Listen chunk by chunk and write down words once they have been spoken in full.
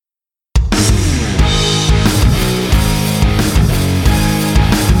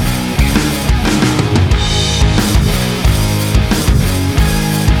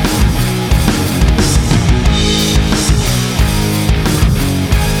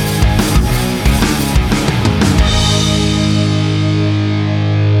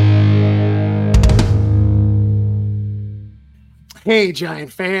Hey,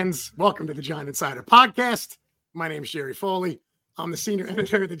 Giant fans. Welcome to the Giant Insider Podcast. My name is Jerry Foley. I'm the senior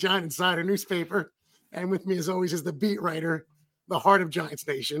editor of the Giant Insider newspaper. And with me, as always, is the beat writer, the heart of Giants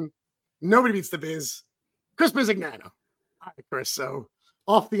Nation. Nobody beats the biz, Chris Bisignano. Hi, Chris. So,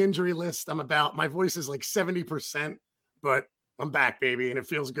 off the injury list, my voice is like 70%, but I'm back, baby, and it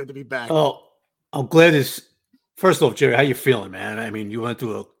feels good to be back. Oh, I'm glad it's – first off, Jerry, how you feeling, man? I mean, you went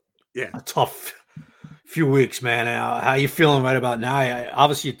through a tough few weeks, man. How you feeling right about now?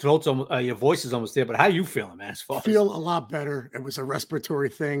 Obviously, your voice is almost there, but how you feeling, man? I feel a lot better. It was a respiratory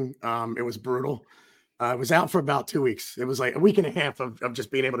thing. It was brutal. I was out for about 2 weeks. It was like a week and a half of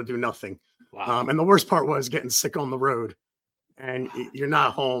just being able to do nothing. Wow. And the worst part was getting sick on the road. And you're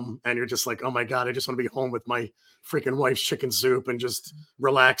not home, and you're just like, oh, my God, I just want to be home with my freaking wife's chicken soup and just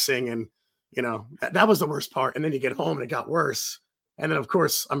relaxing. And, you know, that was the worst part. And then you get home, and it got worse. And then, of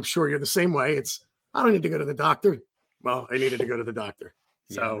course, I'm sure you're the same way. I don't need to go to the doctor. Well, I needed to go to the doctor.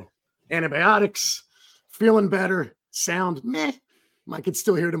 So antibiotics, feeling better, sound meh. I could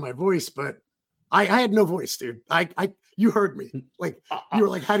still hear it in my voice, but I had no voice, dude. You heard me. Like, you were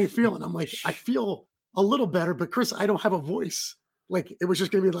like, how do you feel? And I'm like, I feel a little better, but Chris, I don't have a voice. Like, it was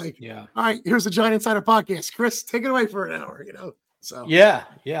just going to be like, all right, here's the Giant Insider Podcast. Chris, take it away for an hour, you know? So, yeah.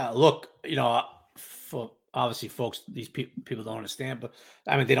 Look, you know, obviously, folks, these people don't understand, but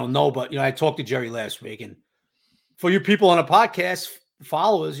I mean, they don't know. But, you know, I talked to Jerry last week, and for you people on a podcast,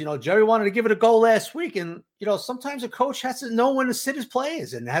 followers, you know, Jerry wanted to give it a go last week. And, you know, sometimes a coach has to know when to sit his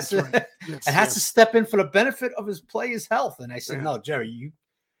players and has to step in for the benefit of his players' health. And I said, no, Jerry,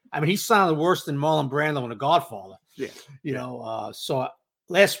 he sounded worse than Marlon Brando in The Godfather. You know, so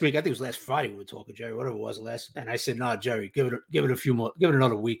last week, I think it was last Friday, we were talking, Jerry, whatever it was and I said, no, Jerry, give it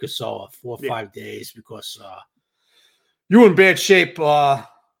another week or so, 4 or 5 days, because you're in bad shape.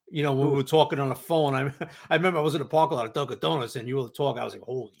 You know, when we were talking on the phone, I remember I was in the parking lot at Dunkin' Donuts, and you were talking. I was like,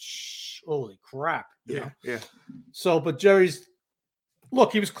 holy crap. You know? So, but Jerry's,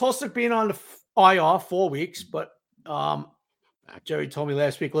 look, he was close to being on the IR 4 weeks, but Jerry told me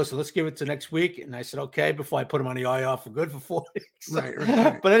last week, listen, let's give it to next week. And I said, okay, before I put him on the IR for good for 4 weeks.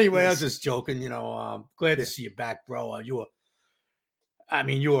 Right. But anyway, I was just joking, you know, glad to see you back, bro. You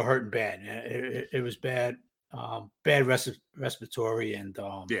were hurting bad. It was bad. Bad respiratory, and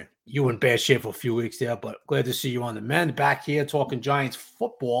you were in bad shape for a few weeks there, but glad to see you on the mend, back here talking Giants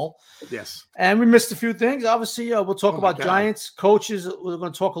football. Yes. And we missed a few things. Obviously, we'll talk about Giants coaches. We're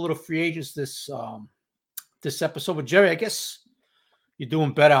going to talk a little free agents this episode. But Jerry, I guess you're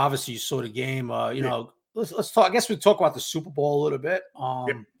doing better. Obviously, you saw the game. You know, let's talk. I guess we'll talk about the Super Bowl a little bit.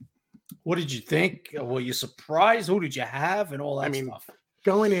 What did you think? Were you surprised? Who did you have, and all that stuff?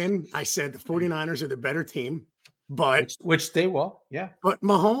 Going in, I said the 49ers are the better team, but which they were, But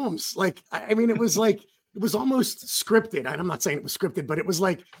Mahomes, it was like it was almost scripted. I'm not saying it was scripted, but it was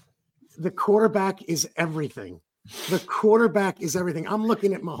like the quarterback is everything. The quarterback is everything. I'm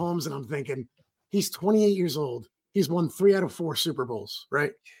looking at Mahomes and I'm thinking, he's 28 years old. He's won 3 out of 4 Super Bowls,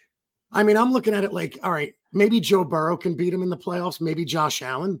 right? I mean, I'm looking at it like, all right, maybe Joe Burrow can beat him in the playoffs, maybe Josh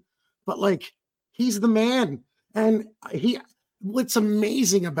Allen, but like, he's the man. And what's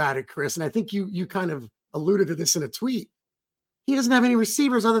amazing about it, Chris, and I think you kind of alluded to this in a tweet, he doesn't have any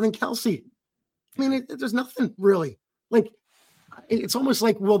receivers other than Kelsey. I mean, there's nothing really. Like, it's almost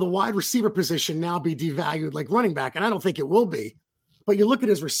like, will the wide receiver position now be devalued like running back? And I don't think it will be. But you look at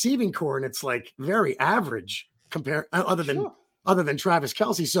his receiving core, and it's like very average other than Travis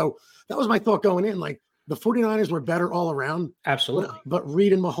Kelsey. So that was my thought going in. Like, the 49ers were better all around. Absolutely. But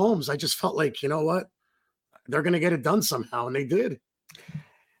Reed and Mahomes, I just felt like, you know what? They're going to get it done somehow, and they did.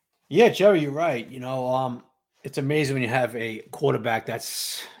 Yeah, Jerry, you're right. You know, it's amazing when you have a quarterback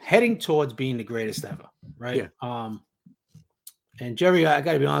that's heading towards being the greatest ever, right? Yeah. And Jerry, I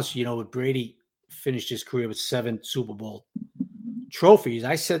got to be honest, you know, with Brady finished his career with 7 Super Bowl trophies,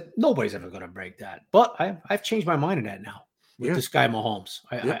 I said nobody's ever going to break that. But I've changed my mind on that now with this guy Mahomes.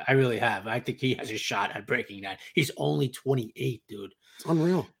 I really have. I think he has a shot at breaking that. He's only 28, dude. It's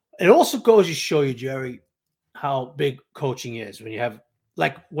unreal. It also goes to show you, Jerry, how big coaching is. When you have,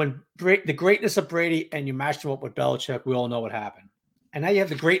 like, the greatness of Brady and you matched him up with Belichick, we all know what happened. And now you have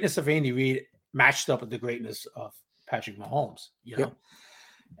the greatness of Andy Reid matched up with the greatness of Patrick Mahomes, you know?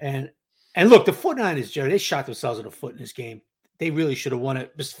 And look, the 49ers, Jerry, they shot themselves in the foot in this game. They really should have won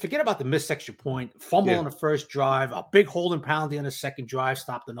it. Just forget about the missed extra point, fumble on the first drive, a big holding penalty on the second drive,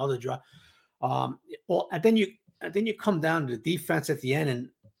 stopped another drive. And then you come down to the defense at the end,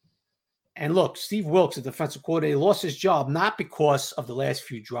 and look, Steve Wilks, the defensive coordinator, lost his job not because of the last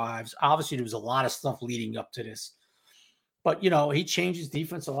few drives. Obviously, there was a lot of stuff leading up to this. But, he changes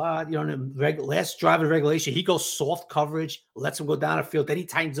defense a lot. In the last drive of regulation, he goes soft coverage, lets him go down the field. Then he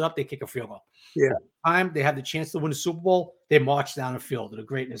tightens it up. They kick a field goal. Yeah. Time they have the chance to win the Super Bowl, they march down the field to the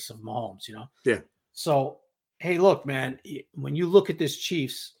greatness of Mahomes, Yeah. So, hey, look, man, when you look at this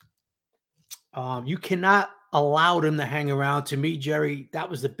Chiefs, you cannot allow them to hang around. To me, Jerry, that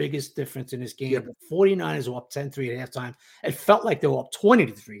was the biggest difference in this game. Yep. The 49ers were up 10-3 at halftime. It felt like they were up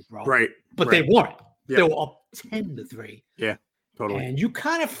 20-3, bro. Right. But right. they weren't. Yep. They were up 10-3. Yeah, totally. And you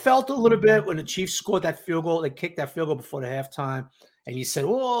kind of felt a little bit when the Chiefs scored that field goal. They kicked that field goal before the halftime. And you said,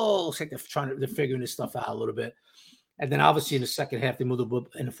 oh, looks like they're figuring this stuff out a little bit. And then obviously in the second half, they moved the ball,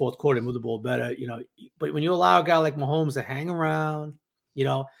 in the fourth quarter, they moved the ball better, But when you allow a guy like Mahomes to hang around,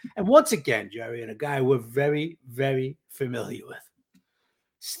 and once again, Jerry, and a guy we're very, very familiar with,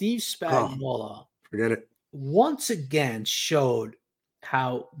 Steve Spagnuolo, forget it. Once again showed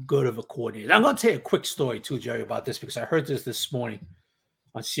how good of a coordinator. I'm going to tell you a quick story too, Jerry, about this because I heard this morning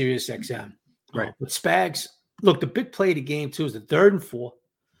on Sirius XM. Right. With Spags, look, the big play of the game too is the 3rd and 4,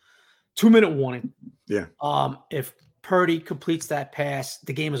 2-minute warning. Yeah. If Purdy completes that pass,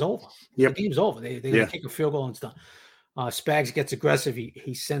 the game is over. Yep. The game's over. They're going to kick a field goal and it's done. Spags gets aggressive.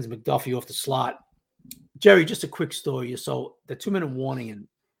 He sends McDuffie off the slot. Jerry, just a quick story. So the 2-minute warning, and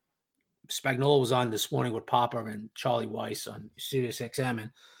Spagnuolo was on this morning with Papa and Charlie Weiss on Sirius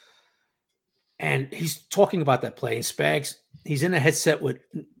XM, and he's talking about that play. And Spags, he's in a headset with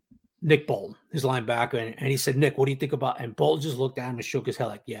Nick Bolton, his linebacker, and he said, Nick, what do you think about? And Bolton just looked at him and shook his head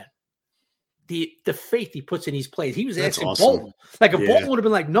like, yeah. The faith he puts in these plays. He was asking awesome. Bolton. Like if Bolton would have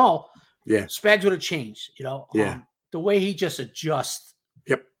been like, no, Spags would have changed, the way he just adjusts.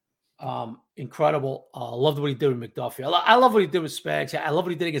 Yep. Incredible. Loved what he did with McDuffie. I love what he did with Spags. I love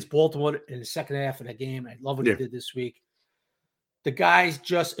what he did against Baltimore in the second half of that game. I love what he did this week. The guys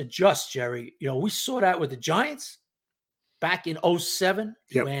just adjust, Jerry. We saw that with the Giants back in 2007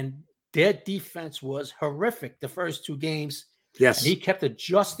 when their defense was horrific the first 2 games. Yes. And he kept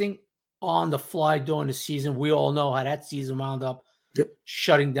adjusting on the fly during the season. We all know how that season wound up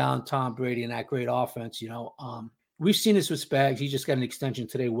shutting down Tom Brady and that great offense. We've seen this with Spags. He just got an extension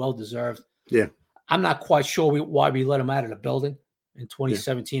today, well-deserved. Yeah. I'm not quite sure why we let him out of the building in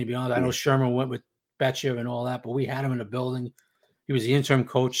 2017, to be honest. I know Sherman went with Betcher and all that, but we had him in the building. He was the interim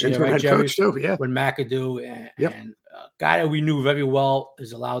coach there, right, Jerry? Coach too, With McAdoo. And a guy that we knew very well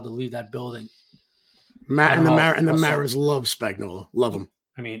is allowed to leave that building. Matt and the Maras love Spagnuolo. Love him.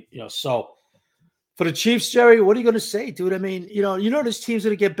 I mean, so for the Chiefs, Jerry, what are you going to say, dude? I mean, this team's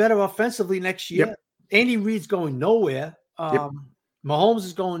going to get better offensively next year. Yep. Andy Reid's going nowhere. Mahomes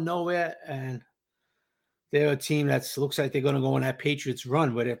is going nowhere, and they're a team that looks like they're going to go on that Patriots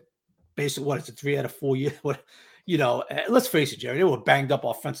run, where they're basically it's a 3 out of 4 year. Let's face it, Jerry, they were banged up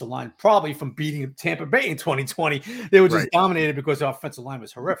offensive line, probably from beating Tampa Bay in 2020. They were just dominated because the offensive line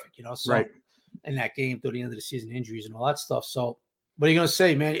was horrific. So in that game through the end of the season, injuries and all that stuff. So what are you going to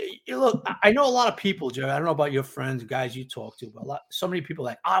say, man? Look, I know a lot of people, Jerry. I don't know about your friends, guys you talk to, but so many people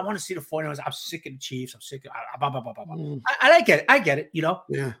are like, I want to see the 49ers. I'm sick of the Chiefs. I'm sick of blah, blah, blah, blah, blah. I get it. I get it,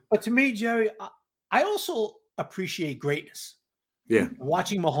 Yeah. But to me, Jerry, I also appreciate greatness. Yeah.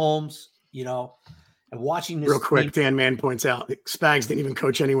 Watching Mahomes, and watching this. Real quick, Dan Mann points out Spags didn't even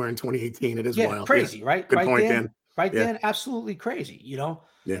coach anywhere in 2018. It is wild. Crazy, right? Good point, Dan. Right, Dan? Absolutely crazy,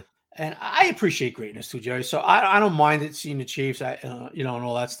 Yeah. And I appreciate greatness too, Jerry. So I don't mind it seeing the Chiefs, and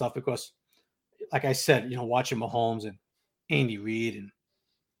all that stuff because, like I said, watching Mahomes and Andy Reid and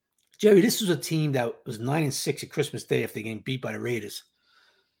Jerry, this was a team that was 9-6 at Christmas Day after getting beat by the Raiders,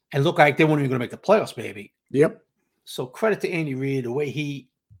 and looked like they weren't even going to make the playoffs, baby. Yep. So credit to Andy Reid, the way he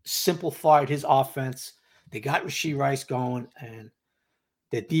simplified his offense. They got Rashee Rice going, and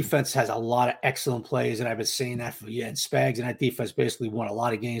their defense has a lot of excellent players, and I've been saying that for years. And Spags and that defense basically won a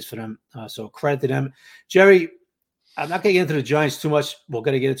lot of games for them. So credit to them. Jerry, I'm not going to get into the Giants too much. We're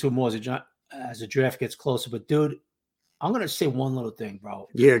going to get into it more as the draft gets closer. But, dude, I'm going to say one little thing, bro.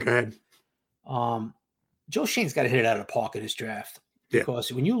 Yeah, go ahead. Joe Shane's got to hit it out of the park in this draft. Yeah.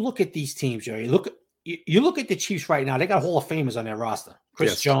 Because when you look at these teams, Jerry, you look at the Chiefs right now, they got Hall of Famers on their roster.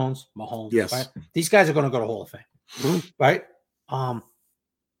 Chris Jones, Mahomes. Yes. Right? These guys are going to go to Hall of Fame. Right?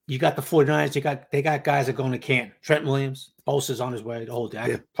 You got the 49ers. They got guys that are going to Canton. Trent Williams, Bosa's on his way. The whole day. I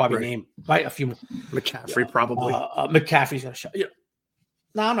could probably name a few more. McCaffrey probably. McCaffrey's got a shot.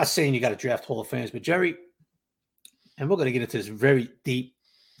 Now, I'm not saying you got to draft Hall of Famers, but Jerry, and we're going to get into this very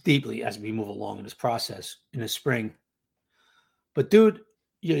deeply as we move along in this process in the spring. But, dude,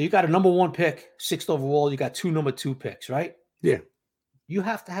 you got a number 1 pick, 6th overall. You got 2 number 2 picks, right? Yeah. You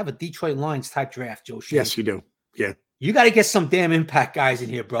have to have a Detroit Lions type draft, Joe Shane. Yes, you do. Yeah. You got to get some damn impact guys in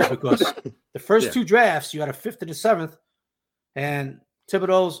here, bro, because the first 2 drafts, you had a 5th and a 7th. And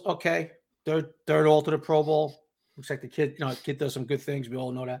Thibodeau's okay. Third all to the Pro Bowl. Looks like the kid does some good things. We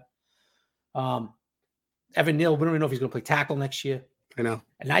all know that. Evan Neal, we don't even know if he's going to play tackle next year. I know.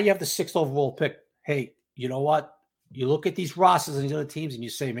 And now you have the 6th overall pick. Hey, you know what? You look at these rosters and these other teams and you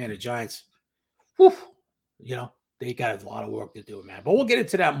say, man, the Giants, whew, they got a lot of work to do, man. But we'll get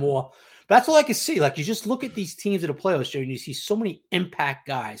into that more. But that's all I can see. Like, you just look at these teams in the playoffs, Jerry, and you see so many impact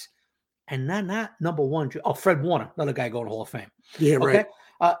guys. And not number one. Oh, Fred Warner, another guy going to Hall of Fame. Yeah, right.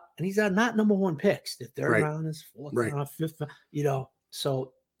 And he's not number one picks. The third round is fourth round, fifth.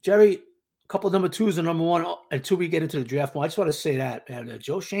 So Jerry, a couple of number twos and number one until we get into the draft. I just want to say that, man,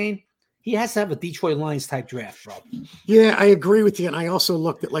 Joe Schoen, he has to have a Detroit Lions type draft, bro. Yeah, I agree with you. And I also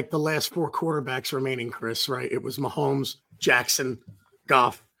looked at like the last 4 quarterbacks remaining, Chris, right? It was Mahomes, Jackson,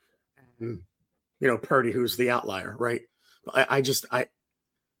 Goff, and Purdy, who's the outlier, right?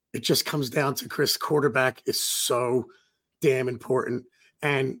 It just comes down to, Chris, quarterback is so damn important.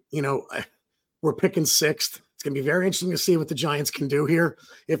 And, we're picking 6th. It's going to be very interesting to see what the Giants can do here.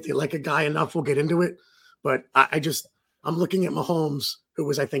 If they like a guy enough, we'll get into it. But I'm looking at Mahomes, who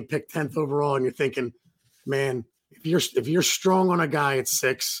was, I think, picked 10th overall. And you're thinking, man, if you're strong on a guy at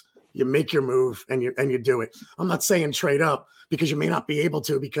 6, you make your move and you do it. I'm not saying trade up because you may not be able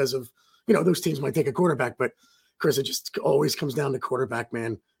to because of, those teams might take a quarterback, but Chris, it just always comes down to quarterback,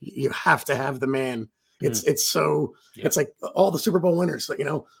 man. You have to have the man. It's like all the Super Bowl winners, like,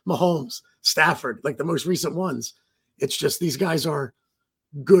 Mahomes, Stafford, like the most recent ones. It's just these guys are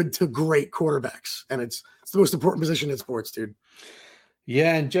good to great quarterbacks, and it's the most important position in sports, dude.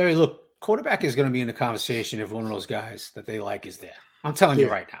 Yeah, and Jerry, look, quarterback is going to be in the conversation if one of those guys that they like is there. I'm telling you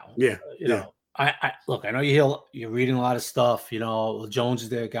right now. Yeah, I look, I know you're reading a lot of stuff. Jones is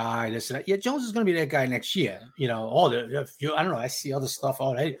their guy. This and that. Yeah, Jones is going to be that guy next year. I don't know. I see other stuff.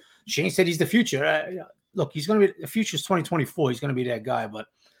 Oh, hey, Shane said he's the future. Look, he's going to be the future is 2024. He's going to be that guy. But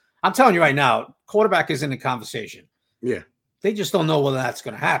I'm telling you right now, quarterback is in the conversation. Yeah, they just don't know whether that's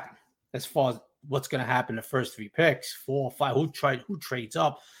going to happen. As far as what's going to happen, the first 3 picks, 4 or 5, who trades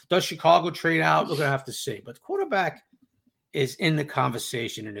up? Does Chicago trade out? We're going to have to see. But quarterback is in the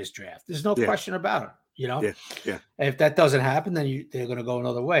conversation in this draft. There's no question about it. Yeah. If that doesn't happen, then they're going to go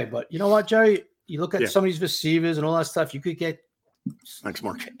another way. But you know what, Jerry? You look at some of these receivers and all that stuff. You could get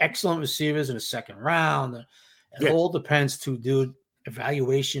excellent receivers in the 2nd round. It all depends too, dude.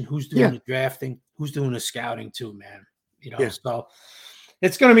 Evaluation, who's doing the drafting, who's doing the scouting too, man. So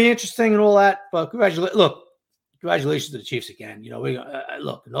it's going to be interesting and all that. But congratulations to the Chiefs again.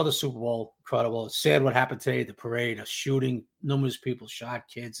 Look, another Super Bowl, incredible. It's sad what happened today, the parade, a shooting, numerous people shot,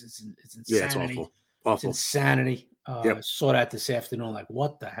 kids. It's insanity. Yeah, it's awful. It's insanity. I saw that this afternoon. Like,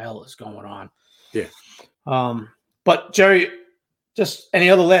 what the hell is going on? Yeah. But Jerry, just any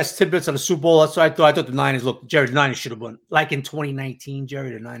other last tidbits on the Super Bowl? That's what I thought. I thought the Niners. Look, Jerry, the Niners should have won. Like in 2019,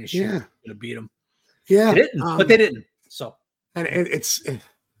 Jerry, the Niners should have beat them. Yeah, they didn't, but they didn't. So, and it's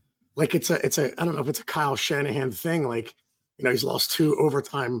like it's a I don't know if it's a Kyle Shanahan thing. Like, he's lost 2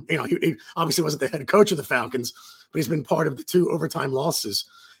 overtime. He obviously wasn't the head coach of the Falcons, but he's been part of the 2 overtime losses.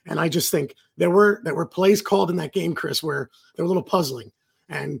 And I just think there were plays called in that game, Chris, where they're a little puzzling.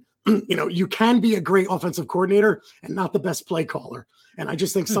 And you can be a great offensive coordinator and not the best play caller. And I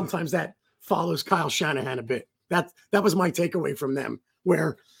just think sometimes that follows Kyle Shanahan a bit. That was my takeaway from them,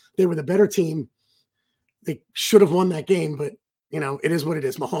 where they were the better team. They should have won that game, but it is what it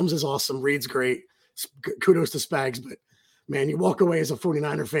is. Mahomes is awesome. Reed's great. Kudos to Spags. But man, you walk away as a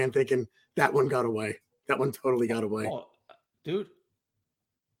 49er fan thinking that one got away. That one totally got away. Oh, dude.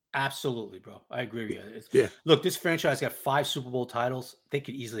 Absolutely, bro. I agree with you. Look, this franchise got 5 Super Bowl titles. They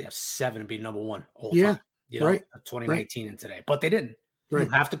could easily have 7 and be number 1 all time. Right. 2019 and today. But they didn't. Right.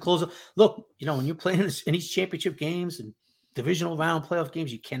 You have to close up. Look, when you're playing in these championship games and divisional round playoff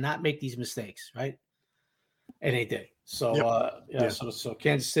games, you cannot make these mistakes, right? And they did. So, so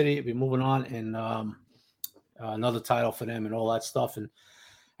Kansas City will be moving on, and another title for them and all that stuff. And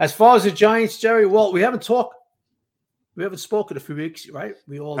as far as the Giants, Jerry, well, we haven't spoken a few weeks, right?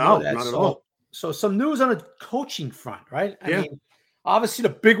 We all know that. Not at all. So some news on the coaching front, right? I mean, obviously the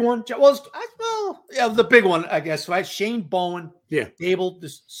big one. The big one, I guess, right? Shane Bowen. Yeah. Dable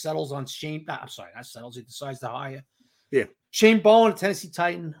just settles on Shane. I'm sorry, not settles. He decides to hire. Yeah. Shane Bowen, Tennessee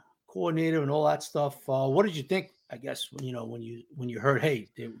Titan coordinator, and all that stuff. What did you think? I guess when you heard, hey,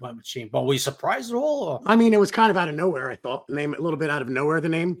 they went with Shane Bowen, were you surprised at all? Or? I mean, it was kind of out of nowhere. I thought name a little bit out of nowhere. The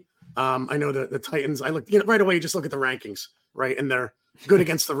name. I know the Titans. I looked right away. You just look at the rankings, right, and they're good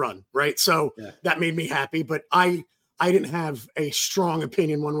against the run, right. So that made me happy. But I didn't have a strong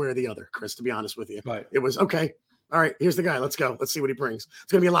opinion one way or the other, Chris. To be honest with you, right. It was okay. All right, here's the guy. Let's go. Let's see what he brings.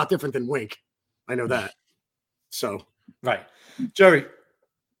 It's going to be a lot different than Wink. I know that. So Right. Jerry,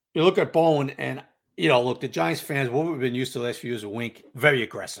 you look at Bowen and, look, the Giants fans, what we've been used to the last few years of Wink, very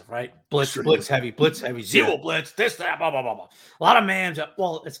aggressive, right? Blitz heavy, zero blitz, this, that, blah, blah, blah, blah. A lot of mans.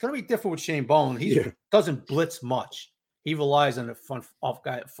 Well, it's going to be different with Shane Bowen. He doesn't blitz much. He relies on the front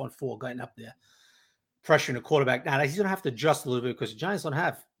four getting up there, pressuring the quarterback. Now, he's going to have to adjust a little bit because the Giants don't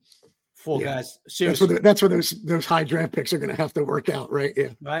have four guys. Seriously. That's where those high draft picks are going to have to work out, right? Yeah.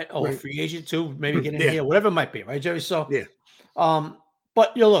 Right. Oh, right. Free agent too, maybe get in here, whatever it might be, right, Jerry? So,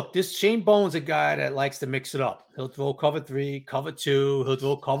 but look, this Shane Bowen's a guy that likes to mix it up. He'll throw cover 3, cover 2. He'll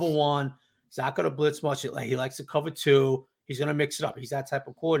throw cover 1. He's not going to blitz much. He likes to cover 2. He's going to mix it up. He's that type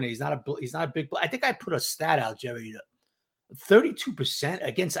of coordinator. He's not a big. I think I put a stat out, Jerry. 32%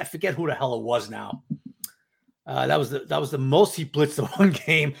 against. I forget who the hell it was now. That was the most he blitzed the one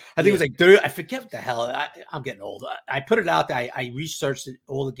game. I think it was like 30. I forget what the hell. I'm getting old. I put it out there. I researched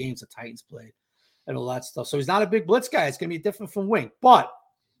all the games the Titans played and all that stuff. So he's not a big blitz guy. It's going to be different from Wink. But,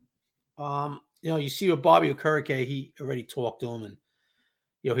 you see with Bobby Okereke, he already talked to him. And,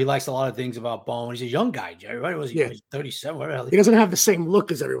 he likes a lot of things about Bowen. He's a young guy, Jerry, right? He's 37. Whatever the hell. He doesn't have the same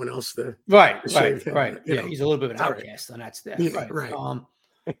look as everyone else. Right. Yeah, he's a little bit of an outcast on that staff. Yeah, right.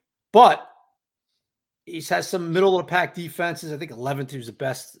 But he has some middle of the pack defenses. I think 11th, he was the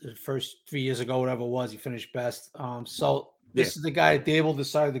best the first 3 years ago, whatever it was. He finished best. So this is the guy that Dable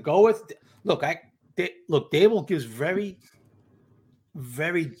decided to go with. Look, Dable gives very,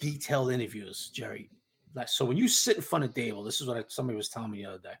 very detailed interviews, Jerry. So when you sit in front of Dable, this is what somebody was telling me the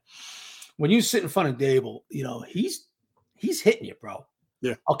other day. When you sit in front of Dable, he's hitting you, bro.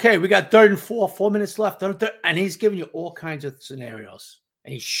 Yeah. Okay, we got 3rd and 4 minutes left, and he's giving you all kinds of scenarios,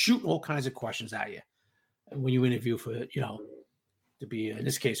 and he's shooting all kinds of questions at you. When you interview for, to be, in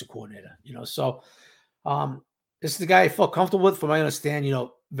this case, a coordinator, So this is the guy I felt comfortable with, from what I understand,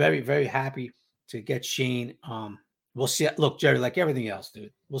 very, very happy to get Shane. We'll see. Look, Jerry, like everything else,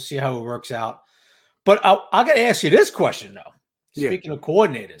 dude, we'll see how it works out. But I got to ask you this question, though. Speaking of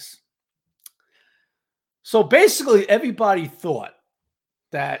coordinators. So basically, everybody thought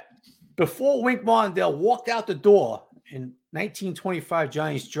that before Wink Martindale walked out the door in 1925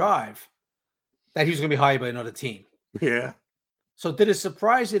 Giants Drive, that he was going to be hired by another team. Yeah. So did it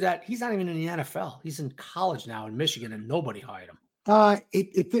surprise you that he's not even in the NFL? He's in college now in Michigan, and nobody hired him.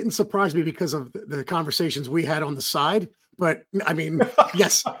 It didn't surprise me because of the conversations we had on the side. But I mean,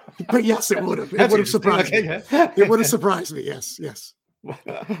 yes. But yes, it would have. It would have surprised me. It would have surprised me. Yes.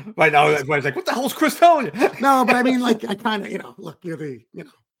 Right now, everybody's like, "What the hell is Chris telling you?" No, but I mean, like, I kind of, look, you're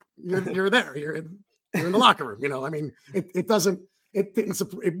there. You're in the locker room. I mean, it doesn't. It didn't.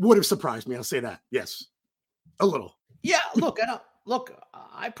 It would have surprised me. I'll say that. Yes, a little. Yeah. Look,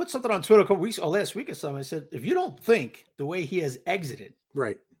 I put something on Twitter a couple weeks or last week or something. I said, if you don't think the way he has exited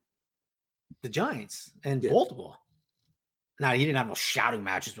the Giants and Baltimore, now he didn't have no shouting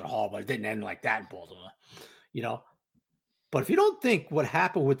matches with Hall, but it didn't end like that in Baltimore, But if you don't think what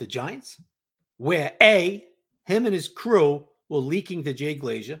happened with the Giants, where him and his crew were leaking to Jay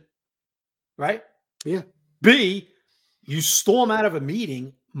Glazer, right? Yeah. B, you storm out of a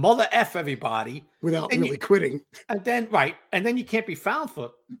meeting, mother F everybody. Without really quitting. And then you can't be found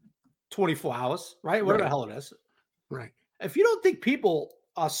for 24 hours, right? Whatever the hell it is. Right. If you don't think people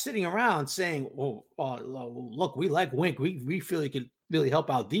are sitting around saying, look, we like Wink. We feel he could really help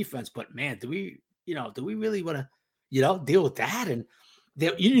our defense, but man, do we really want to, deal with that? And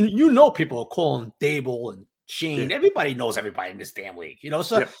people are calling Dable and Shane. Yeah. Everybody knows everybody in this damn league,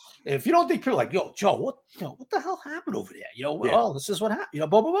 So if you don't think people are like, yo, Joe, what the hell happened over there? This is what happened.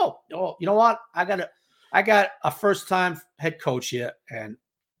 Blah, blah, blah. Oh, you know what? I got a first time head coach here, and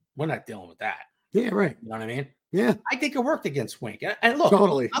we're not dealing with that. Yeah, right. You know what I mean? Yeah. I think it worked against Wink. And look,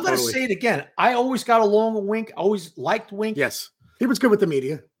 totally, I'm going to say it again. I always got along with Wink. I always liked Wink. Yes. He was good with the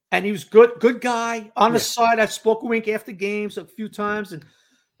media. And he was good guy on the side. I've spoken with Wink after games a few times and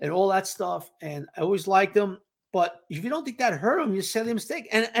all that stuff. And I always liked him. But if you don't think that hurt him, you said a mistake.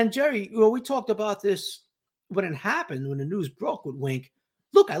 And Jerry, we talked about this when it happened, when the news broke with Wink.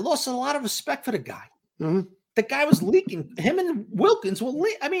 Look, I lost a lot of respect for the guy. Mm-hmm. The guy was leaking. Him and Wilkins were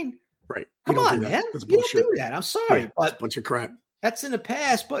leaking. I mean, right. Come on, man. You don't do that. I'm sorry. But a bunch of crap. That's in the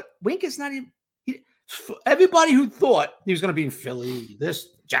past. But Wink is not even everybody who thought he was going to be in Philly,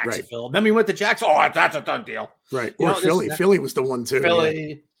 Jacksonville. Remember he went to Jacksonville. Oh, that's a done deal. Right. Or Philly. Philly was the one too.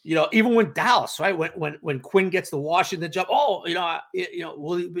 Philly, even when Dallas, right? When Quinn gets the Washington job, will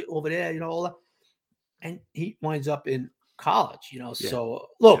he be over there, all that. And he winds up in college, So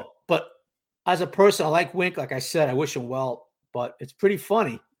look, but as a person, I like Wink. Like I said, I wish him well, but it's pretty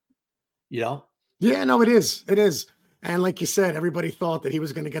funny. Yeah, no, it is. It is. And like you said, everybody thought that he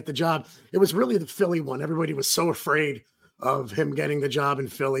was going to get the job. It was really the Philly one. Everybody was so afraid of him getting the job in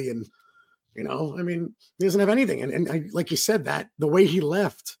Philly. And, he doesn't have anything. And like you said, that the way he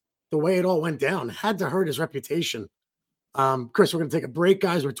left, the way it all went down, had to hurt his reputation. Chris, we're going to take a break,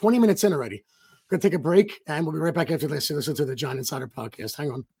 guys. We're 20 minutes in already. We're going to take a break, and we'll be right back after this to listen to the Giant Insider podcast. Hang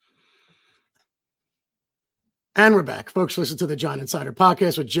on. And we're back. Folks, listen to the Giant Insider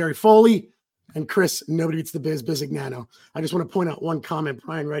podcast with Jerry Foley and Chris, Nobody Beats the Biz, Bizignano. I just want to point out one comment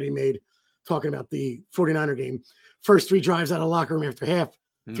Brian Reddy made talking about the 49er game. First 3 drives out of locker room after half,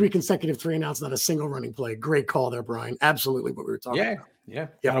 3 consecutive 3 and outs, not a single running play. Great call there, Brian. Absolutely what we were talking about. Yeah.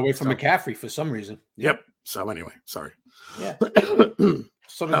 Got away from McCaffrey for some reason. Yep. So anyway, sorry. Yeah.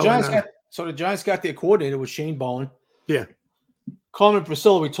 So the Giants got their coordinator with Shane Bowen. Yeah. Carmen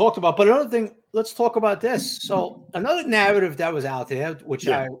Priscilla, we talked about. But another thing, let's talk about this. So another narrative that was out there, which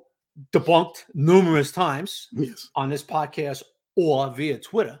I debunked numerous times on this podcast or via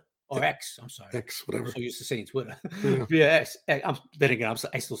Twitter or X. I'm sorry. X, whatever. I'm so used to saying Twitter. Yeah. Via X. Then again,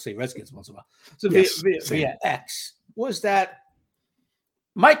 I still say Redskins once in a while. So via X was that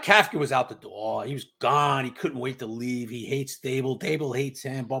Mike Kafka was out the door. He was gone. He couldn't wait to leave. He hates Dable. Dable hates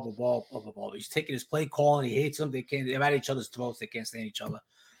him. Blah, blah, blah, blah, blah, blah. He's taking his play call and he hates him. They're at each other's throats. They can't stand each other.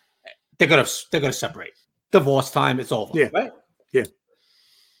 They're gonna separate. Divorce time. It's over. Yeah. Right? Yeah.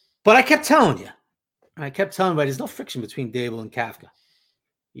 But I kept telling you, there's no friction between Dable and Kafka.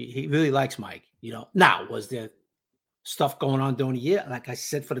 He really likes Mike. Now, was there stuff going on during the year? Like I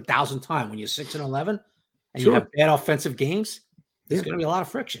said for the 1,000th time, when you're 6-11 and you have bad offensive games, there's going to be a lot of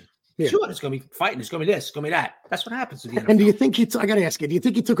friction. Yeah. Sure, there's going to be fighting. There's going to be this. It's going to be that. That's what happens. And do you think I got to ask you, do you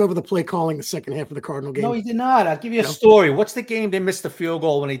think he took over the play calling the second half of the Cardinal game? No, he did not. I'll give you a story. What's the game they missed the field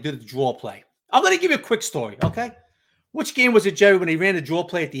goal when they did the draw play? I'm going to give you a quick story, okay? Which game was it, Jerry, when they ran the draw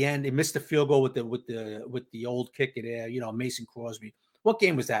play at the end? They missed the field goal with the old kicker there, Mason Crosby. What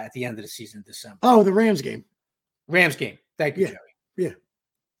game was that at the end of the season in December? Oh, the Rams game. Rams game. Thank you, Jerry. Yeah.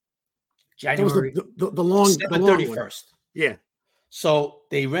 January the long 31st. Yeah. So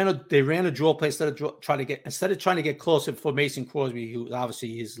they ran a draw play instead of trying to get closer for Mason Crosby, who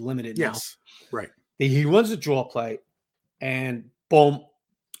obviously is limited now. Yes, right. He runs a draw play, and boom,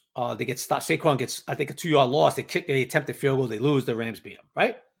 they get stopped. Saquon gets, I think, a 2-yard loss. They attempt the field goal. They lose. The Rams beat them.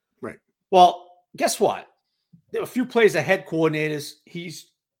 Right. Right. Well, guess what? There were a few plays ahead coordinators.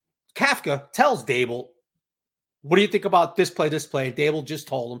 Kafka tells Dable, "What do you think about this play? This play?" Dable just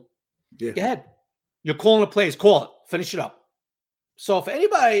told him, "Go ahead. You're calling the plays. Call it. Finish it up." So if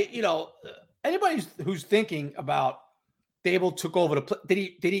anybody who's thinking about Dable took over the play,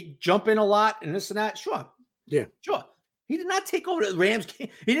 did he jump in a lot and this and that? Sure. Yeah. Sure. He did not take over the Rams game.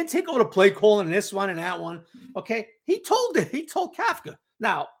 He didn't take over the play calling in this one and that one. Okay. He told Kafka.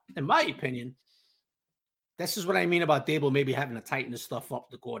 Now, in my opinion, this is what I mean about Dable maybe having to tighten this stuff up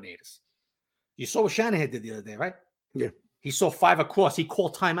with the coordinators. You saw what Shanahan did the other day, right? Yeah. He saw 5 across. He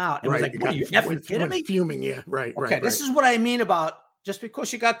called timeout and was like, "What, are you effing kidding me?" Fuming, yeah. Right, okay, right. This is what I mean about just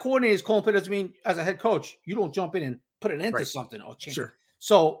because you got coordinators calling play doesn't mean as a head coach, you don't jump in and put an end to something or change it.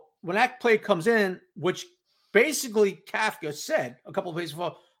 So when that play comes in, which basically Kafka said a couple of days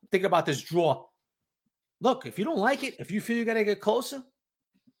before, thinking about this draw, look, if you don't like it, if you feel you got to get closer,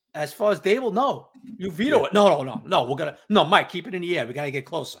 as far as Dable, no, you veto it. No, Mike, keep it in the air. We got to get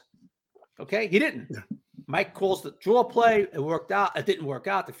closer. Okay. He didn't. Yeah. Mike calls the draw play. It worked out. It didn't work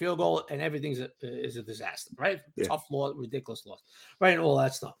out. The field goal and everything is a disaster, right? Yeah. Tough loss, ridiculous loss, right? And all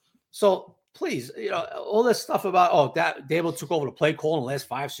that stuff. So please, all this stuff about, that Dable took over the play call in the last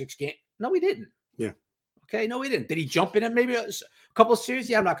 5-6 games. No, he didn't. Yeah. Okay. No, he didn't. Did he jump in at maybe a couple of series?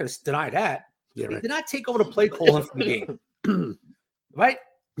 Yeah, I'm not going to deny that. Yeah, he did not take over the play calling for the game. Right?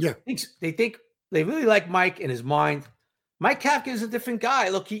 Yeah. They really like Mike in his mind. Mike Kafka is a different guy.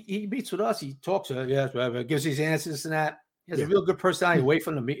 Look, he meets with us. He talks, gives his answers and that. He has a real good personality away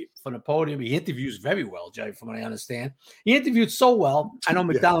from the podium. He interviews very well, Jay, from what I understand. He interviewed so well. I know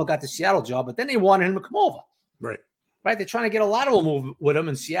McDonald got the Seattle job, but then they wanted him to come over. Right. Right? They're trying to get a lot of them move with him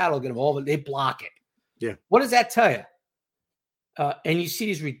in Seattle, get him over. They block it. Yeah. What does that tell you? And you see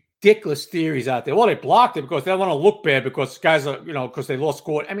these ridiculous theories out there. Well, they blocked it because they don't want to look bad because guys are, because they lost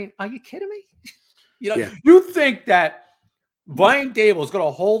score. I mean, are you kidding me? You think that Brian Dable is going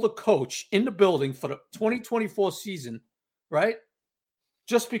to hold a coach in the building for the 2024 season, right?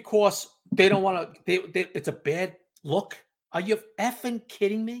 Just because they don't want to, it's a bad look. Are you effing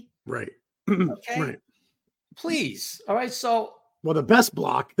kidding me? Right. Okay. Right. Please. All right. So, well, the best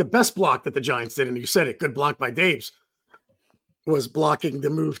block that the Giants did, and you said it, good block by Dave's, was blocking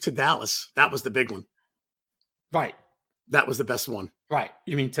the move to Dallas. That was the big one. Right. That was the best one. Right.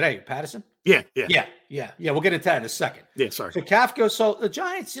 You mean today, Patterson? Yeah. We'll get into that in a second. Yeah, sorry. So Kafka, so the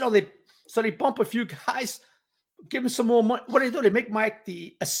Giants, they bump a few guys, give him some more money. What do? They make Mike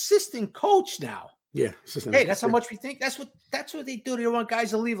the assistant coach now. Yeah. Hey, that's how much we think. That's what they do. They don't want guys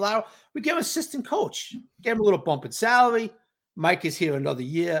to leave lateral. We give him assistant coach. Give him a little bump in salary. Mike is here another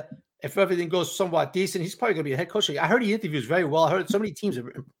year. If everything goes somewhat decent, he's probably going to be a head coach. I heard he interviews very well. I heard teams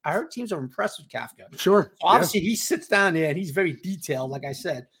are impressed with Kafka. Sure. So obviously, he sits down there and he's very detailed. Like I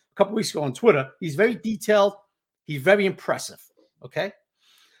said a couple weeks ago on Twitter, he's very detailed. He's very impressive. Okay.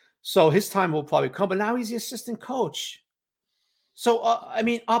 So his time will probably come, but now he's the assistant coach. So,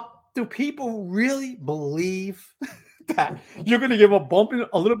 do people really believe that you're going to give a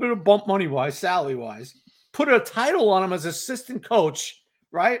little bit of bump money-wise, salary-wise, put a title on him as assistant coach,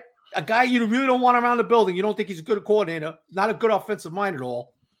 right? A guy you really don't want around the building. You don't think he's a good coordinator, not a good offensive mind at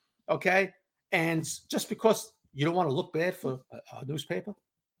all, okay? And just because you don't want to look bad for a newspaper?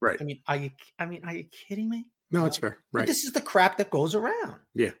 Right. Are you kidding me? No, it's fair. Right. This is the crap that goes around.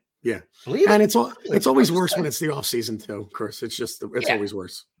 Yeah. And it's always worse when it's the off season too, Chris. It's always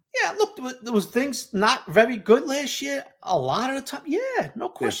worse. Yeah, look, there was things not very good last year. A lot of the time, no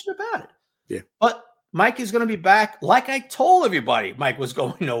question about it. Yeah, but Mike is going to be back. Like I told everybody, Mike was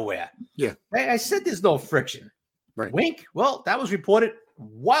going nowhere. Yeah, I said there's no friction. Right. Wink. Well, that was reported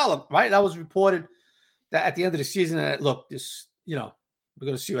That was reported that at the end of the season. Look, this, we're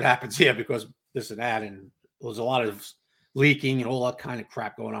going to see what happens here because this and that, and there was a lot of leaking and all that kind of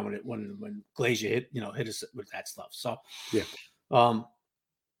crap going on with it when Glazier hit us with that stuff. So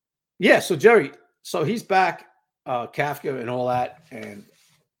so Jerry, so he's back, Kafka and all that, and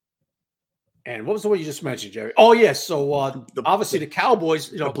what was the one you just mentioned, Jerry? Oh yeah, so obviously the Cowboys,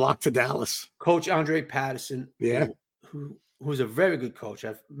 the block to Dallas, Coach Andre Patterson, yeah, who's a very good coach.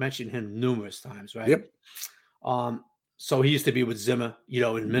 I've mentioned him numerous times, right? Yep. So he used to be with Zimmer,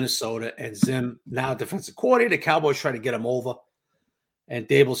 in Minnesota, and Zim now defensive coordinator. The Cowboys try to get him over, and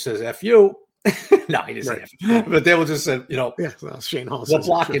Dable says, "F you." No, he didn't say F. But Dable just said, Shane Hall we're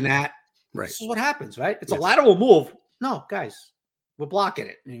blocking that. Right. This is what happens, right? It's a lateral move. No, guys, we're blocking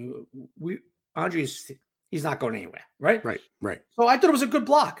it. Andre's he's not going anywhere, right? Right. So I thought it was a good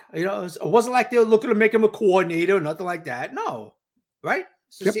block. It wasn't like they were looking to make him a coordinator or nothing like that. No, right?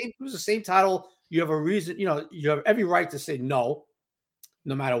 It was the same title. You have a reason, you have every right to say no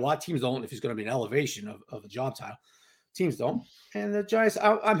matter what. Teams don't, if he's going to be an elevation of a job title. Teams don't. And the Giants,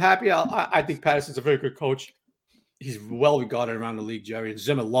 I'm happy. I think Patterson's a very good coach. He's well regarded around the league, Jerry. And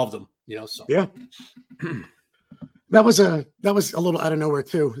Zimmer loved him, so. Yeah. That was a little out of nowhere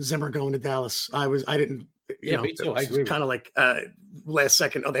too. Zimmer going to Dallas. I didn't, me too. I agree. Kind of like last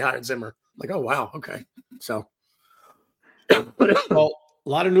second. Oh, they hired Zimmer. Like, oh wow, okay. So, well, a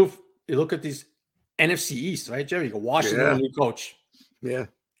lot of new. You look at these NFC East, right, Jerry? You go Washington, new coach. Yeah.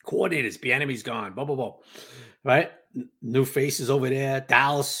 Coordinators, Bieniemy's gone. Blah blah blah. Right. New faces over there.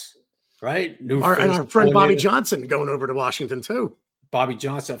 Dallas. Right. And our friend Bobby Johnson going over to Washington too. Bobby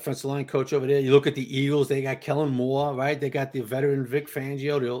Johnson, offensive line coach over there. You look at the Eagles; they got Kellen Moore, right? They got the veteran Vic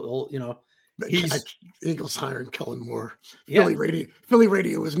Fangio. Eagles hired Kellen Moore. Yeah. Philly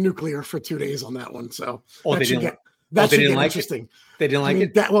radio was nuclear for 2 days on that one. So that should get interesting. They didn't like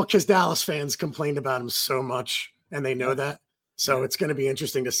it. Because Dallas fans complained about him so much, and they know that. So it's going to be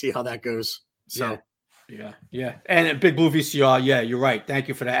interesting to see how that goes. So yeah. And Big Blue VCR, yeah, you're right. Thank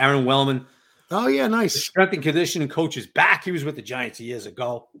you for that, Aaron Wellman. Oh yeah, nice. The strength and conditioning coach is back. He was with the Giants years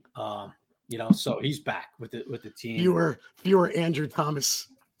ago. So he's back with the team. Fewer Andrew Thomas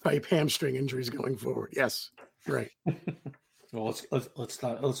type hamstring injuries going forward. Yes, right. Well,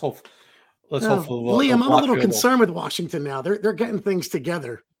 let's hope. Liam, I'm a little concerned with Washington now. They're getting things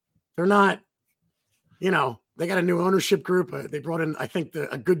together. They're not, they got a new ownership group. They brought in, I think,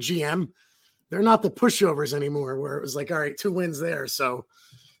 a good GM. They're not the pushovers anymore, where it was like, all right, 2 wins there. So,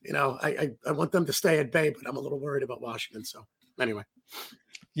 I want them to stay at bay, but I'm a little worried about Washington. So anyway.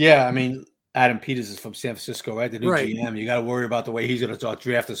 Yeah, Adam Peters is from San Francisco, right? The new GM. You got to worry about the way he's going to start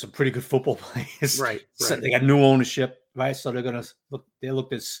drafting some pretty good football players. Right. So they got new ownership, right? So they're going to look. They're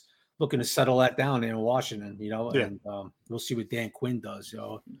looking to settle that down there in Washington, and we'll see what Dan Quinn does.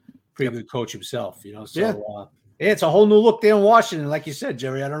 Pretty good coach himself, So it's a whole new look there in Washington, like you said,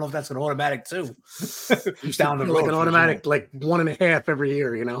 Jerry. I don't know if that's an automatic too. Down the road, like an automatic, like 1.5 every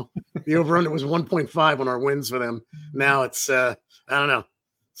year. The over/under was 1.5 on our wins for them. Now it's I don't know.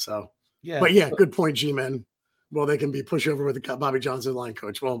 So but good point, G-Men. Well, they can be pushover with the Bobby Johnson line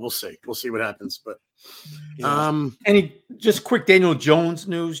coach. Well, we'll see. We'll see what happens. But any just quick Daniel Jones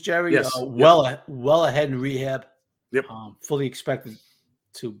news, Jerry? Yes. Well ahead in rehab. Yep. Fully expected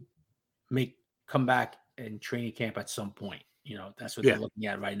to come back in training camp at some point. that's what they're looking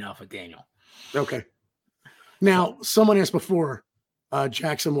at right now for Daniel. Okay. Now, someone asked before,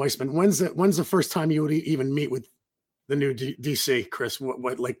 Jackson Weissman, when's the first time you would even meet with the new DC, Chris?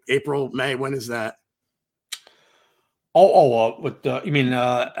 What like April, May? When is that? With you mean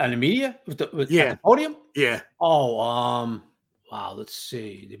an media at the podium? Yeah. Wow. Let's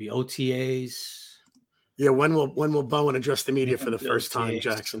see. There'd be OTAs. Yeah. When will Bowen address the media for the first time,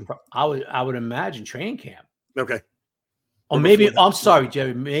 Jackson? I would imagine training camp. Okay. Or maybe I'm sorry,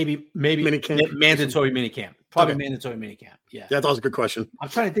 Jerry. Maybe minicamp. Mandatory minicamp. Probably mandatory minicamp. Yeah. That was a good question. I'm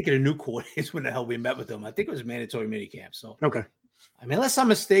trying to think of the new coordinators when the hell we met with them. I think it was mandatory minicamp. So okay. I mean, unless I'm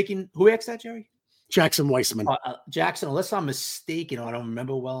mistaken, who asked that, Jerry? Jackson Weissman. Jackson, unless I'm mistaken, or I don't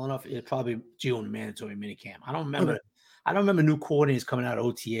remember well enough, it's probably June mandatory minicamp. I don't remember. Okay. I don't remember new coordinators coming out of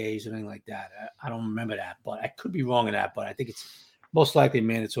OTAs or anything like that. I don't remember that, but I could be wrong in that. But I think it's most likely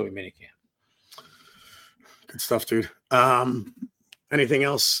mandatory minicamp. Good stuff, dude. Anything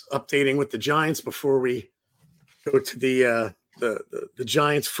else updating with the Giants before we go to the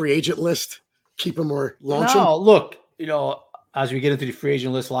Giants free agent list? Keep them or launch them? No, look, as we get into the free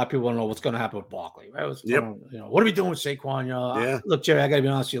agent list, a lot of people want to know what's going to happen with Barkley, right? What are we doing with Saquon? Look, Jerry, I got to be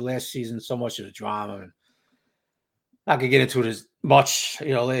honest with you. Last season, so much of the drama, and I could get into it as much,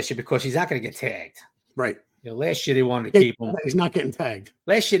 last year because he's not going to get tagged. Right. Last year they wanted to keep him. He's not getting tagged.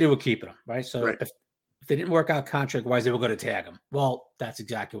 Last year they were keeping him, right? So if they didn't work out contract-wise, they were going to tag him. Well, that's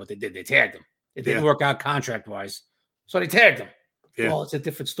exactly what they did. They tagged him. It didn't work out contract-wise, so they tagged him. Yeah. Well, it's a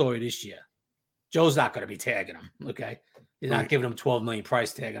different story this year. Joe's not going to be tagging him, okay? He's not giving him $12 million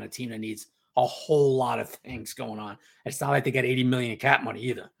price tag on a team that needs a whole lot of things going on. It's not like they got $80 million in cap money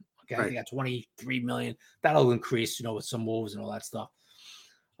either. Okay, they got $23 million. That'll increase, with some moves and all that stuff.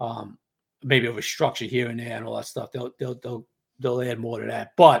 Maybe a restructure here and there and all that stuff. They'll add more to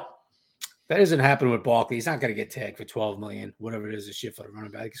that, but that isn't happening with Barkley. He's not going to get tagged for $12 million, whatever it is this year for the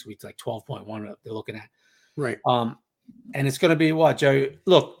running back. It's like 12.1 they're looking at. Right. And it's going to be what, Jerry?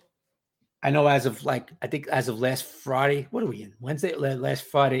 Look, I know as of last Friday, what are we in? Wednesday? Last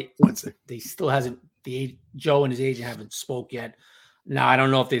Friday. Wednesday. They still hasn't, Joe and his agent haven't spoke yet. Now, I don't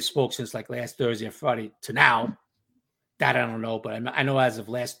know if they spoke since like last Thursday or Friday to now. That I don't know, but I know as of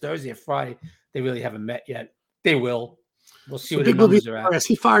last Thursday or Friday, they really haven't met yet. They will. We'll see what the numbers are at.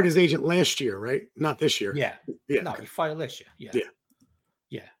 He fired his agent last year, right? Not this year. Yeah. No, he fired last year.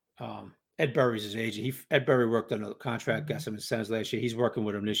 Yeah. Ed Berry's his agent. Ed Berry worked on a contract, got some incentives last year. He's working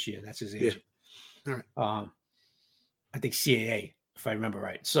with him this year. That's his agent. Yeah. All right. I think CAA, if I remember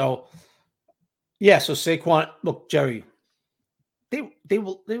right. So, yeah. So Saquon, look, Jerry, they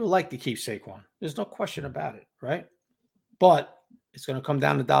will like to keep Saquon. There's no question about it, right? But it's going to come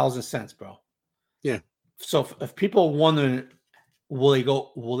down to dollars and cents, bro. Yeah. So if people are wondering,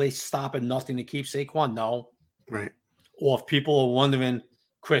 will they stop at nothing to keep Saquon? No. Right. Or if people are wondering,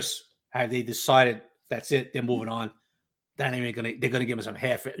 Chris, have they decided that's it? They're moving on. They're going to give him some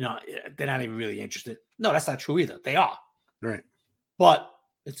half. No, they're not even really interested. No, that's not true either. They are. Right. But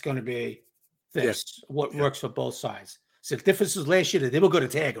it's going to be this, what works for both sides. So the difference is last year, they were going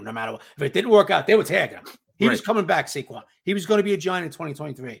to tag him no matter what. If it didn't work out, they were tagging him. He was coming back, Saquon. He was going to be a Giant in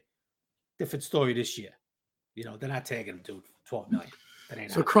 2023. Different story this year. They're not tagging him to $12 million. That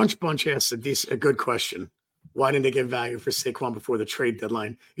ain't so Crunch Bunch asks a good question. Why didn't they get value for Saquon before the trade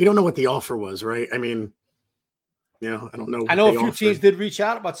deadline? You don't know what the offer was, right? I mean, I don't know. I know a few teams did reach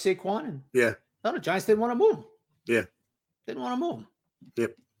out about Saquon. And no, the Giants didn't want to move him. Yeah. Didn't want to move him.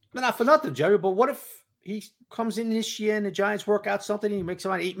 Yep. But not for nothing, Jerry. But what if he comes in this year and the Giants work out something and he makes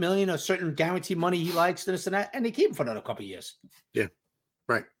about $8 million, a certain guaranteed money he likes, this and that, and they keep him for another couple of years? Yeah.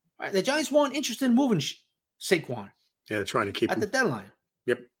 Right. The Giants weren't interested in moving Saquon. Yeah, they're trying to keep him at the deadline.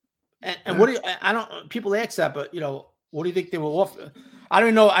 Yep. And what do I don't people ask that, but what do you think they will offer? I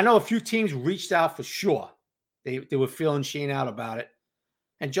don't know. I know a few teams reached out for sure. They were feeling Shane out about it.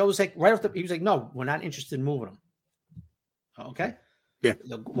 And Joe was like, he was like, no, we're not interested in moving him. Okay. Yeah.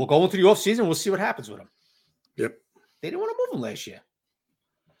 We'll go into the offseason. We'll see what happens with him. Yep. They didn't want to move him last year.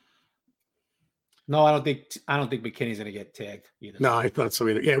 No, I don't think McKinney's going to get tagged either. No, I thought so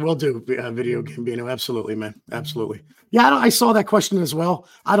either. Yeah, we'll do video game Bino. Absolutely, man. Absolutely. Yeah, I saw that question as well.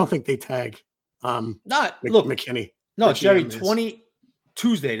 I don't think they tag. McKinney. No, Jerry.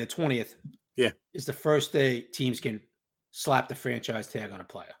 Tuesday the 20th. Yeah, is the first day teams can slap the franchise tag on a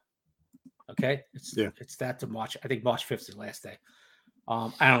player. Okay, it's that to March. I think March 5th is the last day.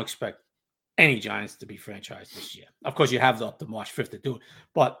 I don't expect any Giants to be franchised this year. Of course, you have up to March 5th to do it,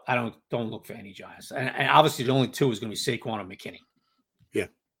 but I don't look for any Giants. And obviously, the only two is going to be Saquon and McKinney. Yeah.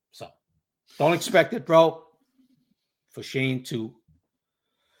 So don't expect it, bro, for Shane to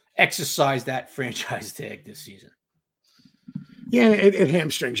exercise that franchise tag this season. Yeah, it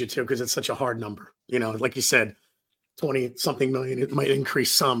hamstrings you too because it's such a hard number. Like you said, 20 something million, it might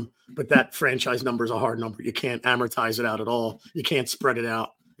increase some, but that franchise number is a hard number. You can't amortize it out at all. You can't spread it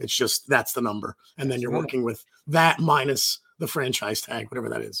out. It's just that's the number. And then you're working with that minus the franchise tag, whatever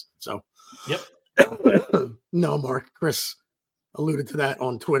that is. So, yep. No, Mark, Chris alluded to that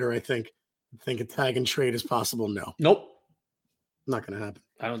on Twitter, I think. Think a tag and trade is possible? No. Nope. Not going to happen.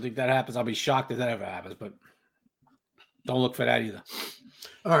 I don't think that happens. I'll be shocked if that ever happens, but don't look for that either.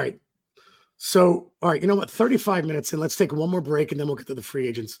 All right. So, all right, you know what? 35 minutes in. Let's take one more break, and then we'll get to the free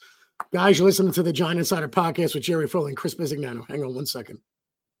agents. Guys, you're listening to the Giant Insider Podcast with Jerry Foley and Chris Bisignano. Hang on one second.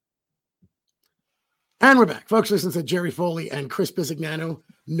 And we're back. Folks, listen to Jerry Foley and Chris Bisignano.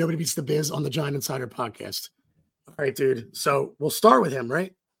 Nobody Beats the Biz on the Giant Insider Podcast. All right, dude. So we'll start with him,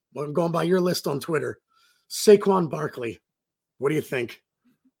 right? Well, I'm going by your list on Twitter. Saquon Barkley. What do you think?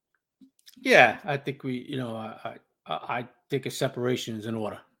 Yeah, I think I think a separation is in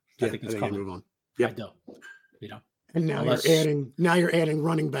order. Yeah, I think it's coming. Move on. Yep. I do. And now you're adding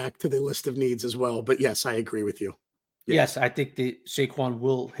running back to the list of needs as well. But yes, I agree with you. Yeah. Yes, I think the Saquon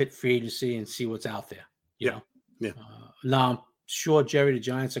will hit free agency and see what's out there. You know. Yeah. Now I'm sure Jerry, the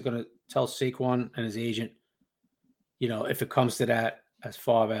Giants are going to tell Saquon and his agent, if it comes to that, as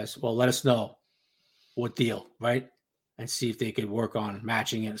far as, well, let us know what deal, right? And see if they could work on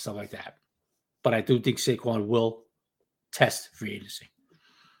matching it and stuff like that. But I do think Saquon will test free agency.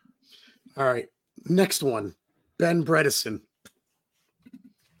 All right. Next one, Ben Bredesen.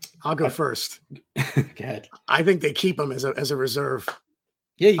 I'll go first. Go ahead. I think they keep him as a reserve.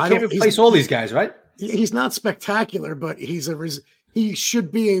 Yeah, you can't replace all these guys, right? He's not spectacular, but he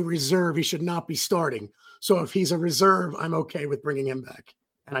should be a reserve. He should not be starting. So if he's a reserve, I'm okay with bringing him back.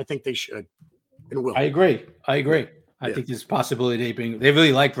 And I think they should and will. I agree. I think there's a possibility they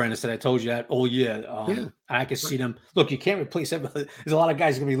really like Bredesen. I told you that all year. I can see them. Look, you can't replace everybody. There's a lot of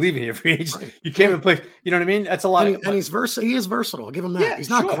guys going to be leaving here for age. Right. You can't replace. You know what I mean? That's a lot. And he's versatile. He is versatile. I'll give him that. Yeah, he's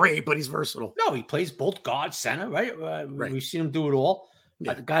not great, but he's versatile. No, he plays both guard, center, right? We've seen him do it all.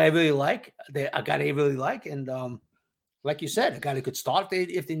 Yeah. A guy I really like. And like you said, a guy that could start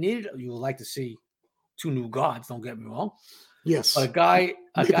if they needed. You would like to see two new guards. Don't get me wrong. Yes, but a guy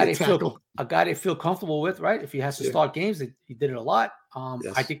they feel comfortable with, right? If he has to start games, he did it a lot.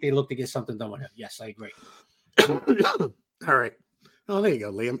 Yes. I think they look to get something done with him. Yes, I agree. All right. Oh, there you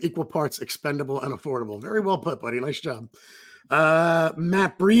go, Liam. Equal parts expendable and affordable. Very well put, buddy. Nice job.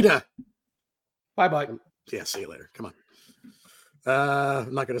 Matt Breida. Bye. Yeah, see you later. Come on.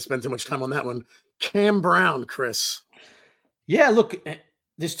 I'm not going to spend too much time on that one. Cam Brown, Chris. Yeah, look.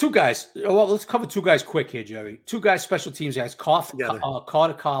 There's two guys. Well, let's cover two guys quick here, Jerry. Two guys, special teams guys, Carter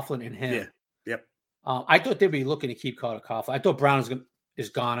Coughlin and him. Yeah. Yep. I thought they'd be looking to keep Carter Coughlin. I thought Brown is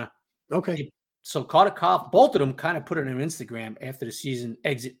gone. Okay. So Carter Coughlin, both of them kind of put it on Instagram after the season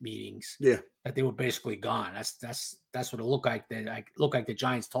exit meetings. Yeah. That they were basically gone. That's what it looked like. Looked like the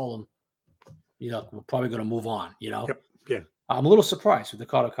Giants told them, we're probably going to move on. Yep. Yeah. I'm a little surprised with the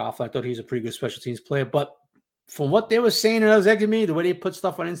Carter Coughlin. I thought he was a pretty good special teams player, but from what they were saying in those exit meetings, the way they put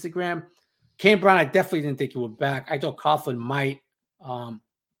stuff on Instagram, Cam Brown, I definitely didn't think he would back. I thought Coughlin might.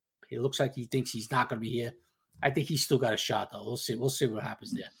 It looks like he thinks he's not going to be here. I think he's still got a shot, though. We'll see. We'll see what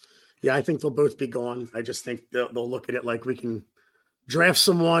happens there. Yeah, I think they'll both be gone. I just think they'll look at it like we can draft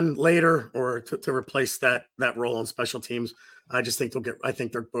someone later or to replace that role on special teams. I just think I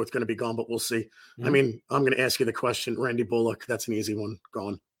think they're both going to be gone, but we'll see. Mm-hmm. I mean, I'm going to ask you the question. Randy Bullock, that's an easy one.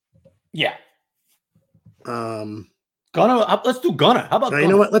 Gone. Yeah. Gunner, let's do Gunner. How about Gunner? You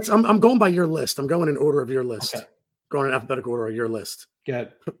know what? I'm going by your list. I'm going in order of your list. Okay. Going in alphabetical order of your list.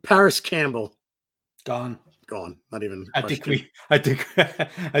 Good. Paris Campbell. Gone. Not even. I think we.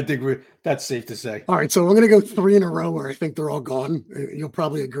 That's safe to say. All right, so we're going to go 3 in a row where I think they're all gone. You'll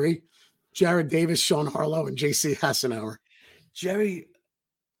probably agree. Jared Davis, Sean Harlow, and J.C. Hassenauer. Jerry.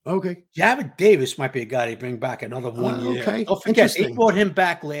 Okay. Jared Davis might be a guy to bring back another 1 year. Okay. Don't forget, they brought him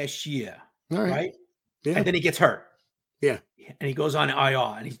back last year. All right? Yeah. And then he gets hurt. Yeah. And he goes on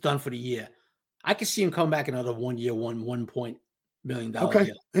IR and he's done for the year. I can see him come back another 1 year, $1 million. Okay.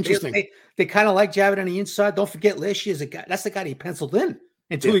 Deal. Interesting. They kind of like Jared on the inside. Don't forget, last year's a guy. That's the guy he penciled in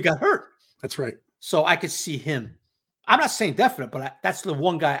until he got hurt. That's right. So I could see him. I'm not saying definite, but that's the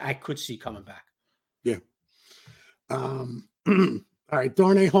one guy I could see coming back. Yeah. All right.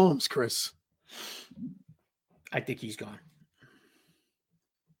 Darnay Holmes, Chris. I think he's gone.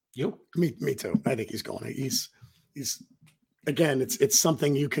 You? Me too. I think he's gone. He's again, it's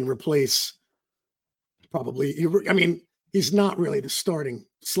something you can replace. Probably. He's not really the starting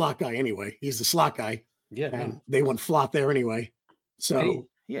slot guy anyway. He's the slot guy. Yeah. And they want Flott there anyway. So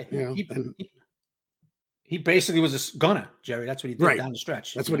he He basically was a gunner, Jerry. That's what he did down the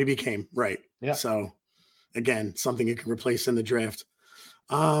stretch. That's what he became. Right. Yeah. So again, something you can replace in the draft.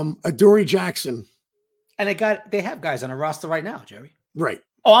 Adoree Jackson. And they have guys on a roster right now, Jerry. Right.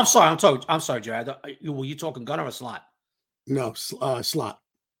 Oh, I'm sorry, Jerry. Were you talking gunner or slot? No, slot.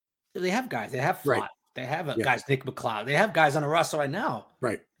 They have guys. They have Flott. Right. They have guys, Nick McLeod. They have guys on the roster right now.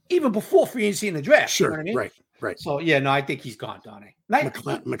 Right. Even before free agency in the draft. Sure. You know what I mean? Right. Right. So, yeah, no, I think he's gone, Donnie.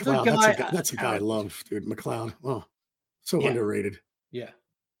 McLeod. That's a guy I love, dude. McLeod. Oh, so underrated. Yeah.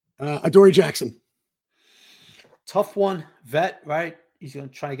 Adoree Jackson. Tough one. Vet, right? He's going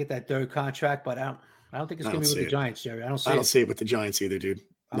to try to get that third contract, but I don't think it's going to be with the Giants, Jerry. I don't see it with the Giants either, dude.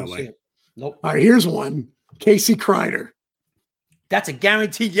 No way. Nope. All right, here's one. Casey Kreider. That's a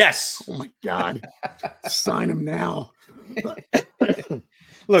guaranteed yes. Oh, my God. Sign him now.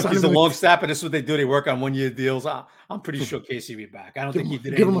 Look, he's a long snapper. This is what they do. They work on one-year deals. I'm pretty sure Casey will be back. I don't think he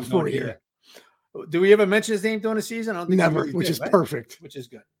did give him a 4-year. Do we ever mention his name during the season? I don't think never, which is perfect. Which is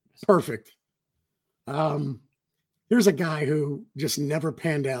good. Perfect. Here's a guy who just never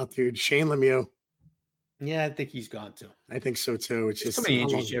panned out, dude. Shane Lemieux. Yeah, I think he's gone too. I think so too. It's just so many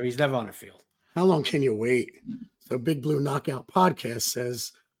injuries, Jerry. He's never on the field. How long can you wait? So Big Blue Knockout Podcast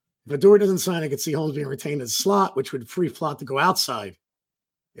says, if Adoree doesn't sign, I could see Holmes being retained as a slot, which would free Flott to go outside.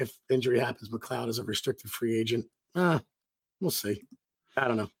 If injury happens, McLeod is a restricted free agent. We'll see. I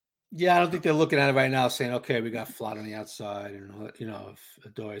don't know. Yeah, I don't think they're looking at it right now saying, okay, we got Flott on the outside. And, if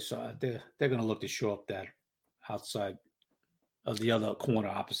Adoree, so they're going to look to shore up that outside of the other corner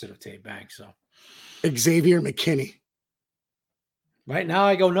opposite of Tay Banks. So Xavier McKinney. Right now,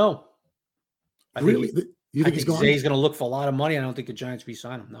 I go no. You think he's gone? He's going to look for a lot of money. I don't think the Giants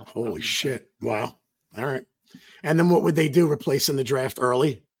re-sign him. No. Holy shit! Wow. All right. And then what would they do? Replace in the draft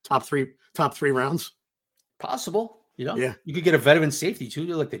early? Top three rounds? Possible. Yeah. You could get a veteran safety too,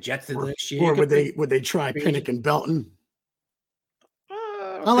 like the Jets did next year. Or would they try Pinnock and Belton?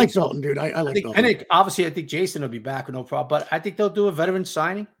 I like Belton, dude. I like Belton. Pinnock, obviously, I think Jason will be back with no problem. But I think they'll do a veteran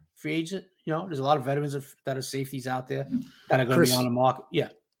signing, free agent. There's a lot of veterans that are safeties out there that are going to be on the market. Yeah.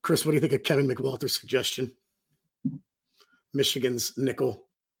 Chris, what do you think of Kevin McWalter's suggestion? Michigan's nickel.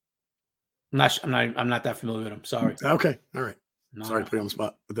 I'm not that familiar with him. Sorry. Okay. All right. Sorry to put you on the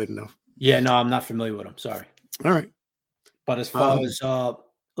spot. I didn't know. Yeah, no, I'm not familiar with him. Sorry. All right. But as far as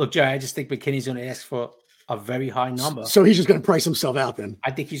look, Jerry, I just think McKinney's going to ask for a very high number. So he's just going to price himself out then.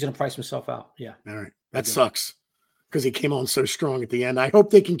 I think he's going to price himself out. Yeah. All right. That sucks because he came on so strong at the end. I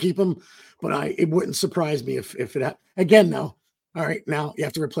hope they can keep him, but it wouldn't surprise me if it again now. All right, now you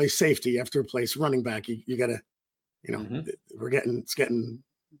have to replace safety. You have to replace running back. You got to,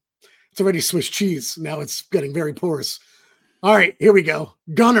 it's already Swiss cheese. Now it's getting very porous. All right, here we go.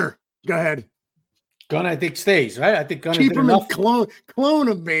 Gunner, go ahead. Gunner, I think stays, right? I think Gunner keep him and clone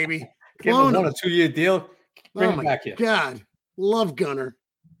him, baby. Clone him on a 2-year deal. Bring him back here. God, love Gunner.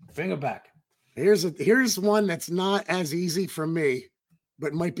 Bring him back. Here's one that's not as easy for me,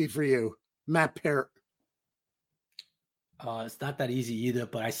 but might be for you. Matt Parrott. It's not that easy either,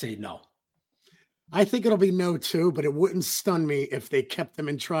 but I say no. I think it'll be no too, but it wouldn't stun me if they kept him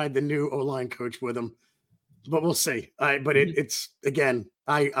and tried the new O-line coach with him. But we'll see. It's again,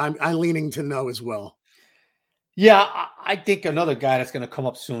 I'm leaning to no as well. Yeah, I think another guy that's going to come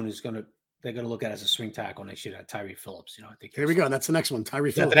up soon they're going to look at as a swing tackle next year. Tyree Phillips. I think here we go. That's the next one.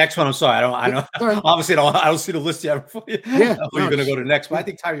 Tyree Phillips. The next one. I'm sorry. I don't. Obviously, I don't see the list yet for you. Yeah, you're going to go to the next. But I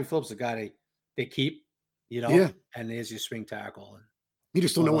think Tyree Phillips is the guy they keep. Yeah. And there's your swing tackle. And you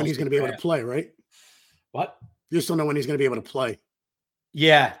just don't know when he's going to be able to play, right? What? You just don't know when he's going to be able to play.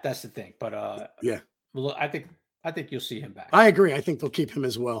 Yeah, that's the thing. But yeah. Well, I think you'll see him back. I agree. I think they'll keep him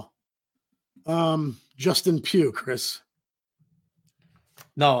as well. Justin Pugh, Chris.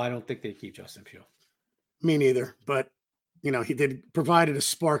 No, I don't think they keep Justin Pugh. Me neither. But he provided a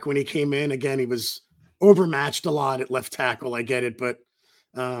spark when he came in. Again, he was overmatched a lot at left tackle. I get it, but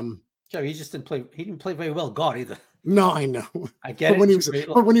Joe, he just didn't play. He didn't play very well guard either. No, I know. I get it. When he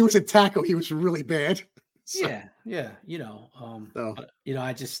was a tackle, he was really bad. So. Yeah. He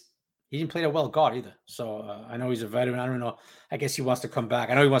didn't play that well guard either. So I know he's a veteran. I don't know. I guess he wants to come back.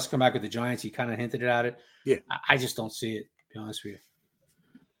 I know he wants to come back with the Giants. He kind of hinted at it. Yeah. I just don't see it, to be honest with you.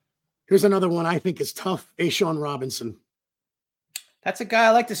 Here's another one I think is tough. A'Shawn Robinson. That's a guy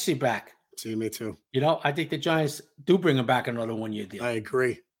I like to see back. See, me too. I think the Giants do bring him back another 1-year deal. I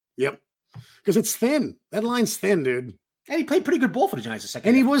agree. Yep. Because it's thin. That line's thin, dude. And he played pretty good ball for the Giants the second.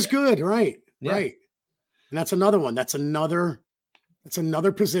 And he was good, right? Yeah. Right. And that's another one. That's another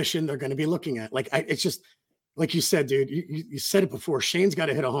position they're going to be looking at. It's just like you said, dude. You said it before. Shane's got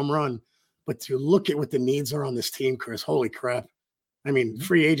to hit a home run, but to look at what the needs are on this team, Chris. Holy crap! I mean,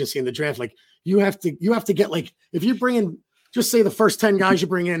 free agency in the draft. you have to get like, if you bring in, just say the first 10 guys you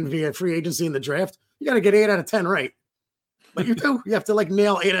bring in via free agency in the draft, you got to get 8 out of 10 right. But you do. You have to like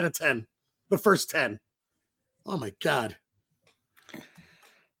nail 8 out of 10, the first 10. Oh my God.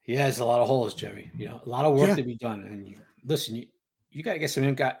 He has a lot of holes, Jerry. You know, a lot of work to be done. And listen, you got to get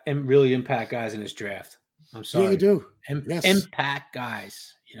some really impact guys in this draft. I'm sorry. Yeah, you do. Impact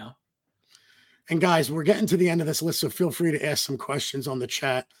guys, you know. And guys, we're getting to the end of this list, so feel free to ask some questions on the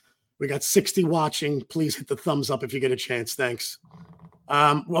chat. We got 60 watching. Please hit the thumbs up if you get a chance. Thanks.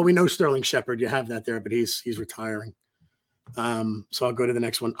 Well, we know Sterling Shepard. You have that there, but he's retiring. So I'll go to the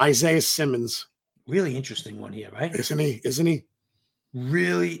next one. Isaiah Simmons. Really interesting one here, right? Isn't he?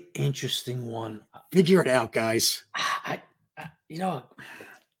 Really interesting one. Figure it out, guys. You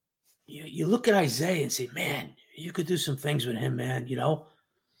look at Isaiah and say, man, you could do some things with him, man. You know,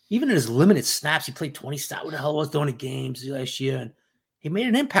 even in his limited snaps, he played 20 snaps. What the hell was doing the games last year? And he made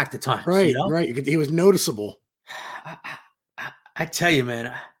an impact at times. Right, you know? right. He was noticeable. I tell you,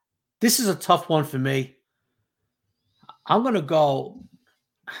 man, this is a tough one for me. I'm going to go.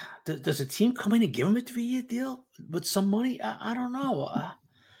 Does a team come in and give him a 3-year deal with some money? I don't know.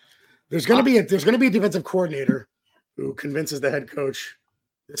 There's going to be a defensive coordinator who convinces the head coach,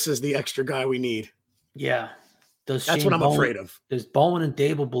 this is the extra guy we need. Yeah. That's what I'm afraid of. Does Bowen and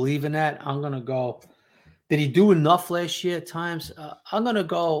Dable believe in that? I'm going to go. Did he do enough last year at times? I'm going to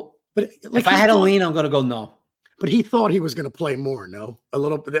go. But like, if I had to lean, I'm going to go no. But he thought he was going to play more, no? A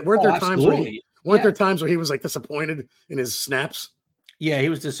little bit. Weren't there times where he was like disappointed in his snaps? Yeah, he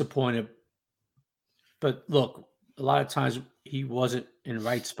was disappointed. But look, a lot of times he wasn't in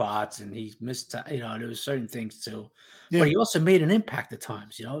right spots and he missed, there was certain things too. Yeah. But he also made an impact at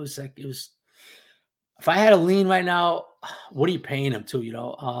times, it was if I had to lean right now, what are you paying him to,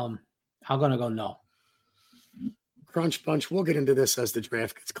 I'm going to go no. Crunch Bunch, we'll get into this as the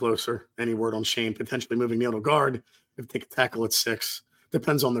draft gets closer. Any word on Shane potentially moving Neal to guard if they could tackle at 6?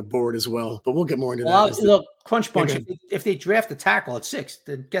 Depends on their board as well, but we'll get more into that. Look, Crunch Bunch, if they draft a tackle at 6,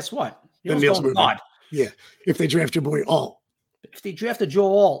 then guess what? Then Neal's moving. God. Yeah, if they draft your boy Alt. If they draft a Joe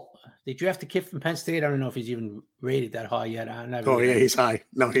Alt, they draft a kid from Penn State. I don't know if he's even rated that high yet. He's high.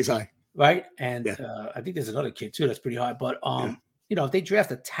 No, he's high. Right? And I think there's another kid too that's pretty high. But if they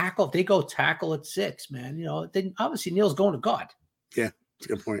draft a tackle, if they go tackle at 6, man, then obviously Neal's going to guard. Yeah, that's a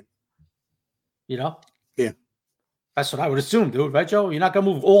good point. Yeah. That's what I would assume, dude. Right, Joe? You're not going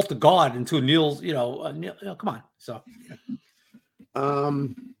to move all to guard into Neal's, Neal, come on. So, all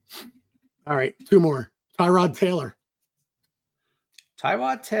right, 2 more. Tyrod Taylor.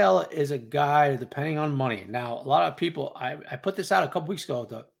 Tyrod Taylor is a guy depending on money. Now, a lot of people, I put this out a couple weeks ago,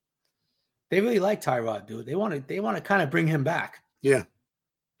 though. They really like Tyrod, dude. They want to kind of bring him back. Yeah.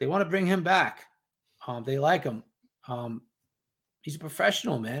 They want to bring him back. They like him. He's a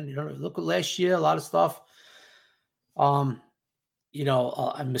professional, man. Look at last year, a lot of stuff.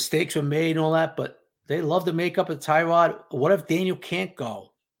 Mistakes were made and all that, but they love to make up a Tyrod. What if Daniel can't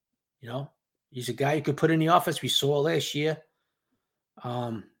go? He's a guy you could put in the office. We saw last year.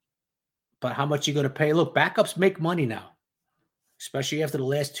 But how much are you going to pay? Look, backups make money now, especially after the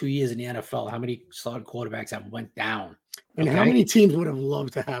last 2 years in the NFL. How many starting quarterbacks have went down? And how many teams would have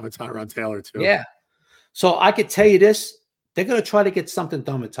loved to have a Tyrod Taylor too? Yeah. So I could tell you this, they're going to try to get something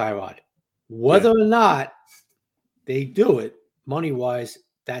done with Tyrod. Whether or not they do it money-wise,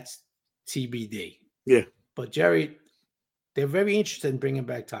 that's TBD. Yeah. But Jerry, they're very interested in bringing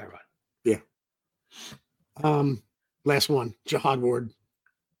back Tyrod. Yeah. Last one, Jihad Ward.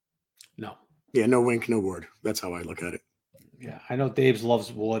 No. Yeah, no Wink, no Ward. That's how I look at it. Yeah, I know Dave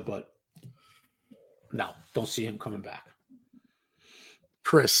loves Ward, but no, don't see him coming back.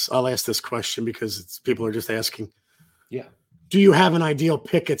 Chris, I'll ask this question because people are just asking. Yeah. Do you have an ideal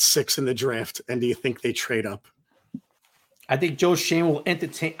pick at 6 in the draft, and do you think they trade up? I think Joe Shane will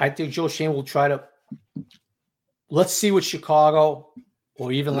entertain. I think Joe Shane will try to. Let's see what Chicago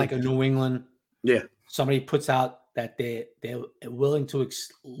or even like a New England. Yeah. Somebody puts out that they're willing to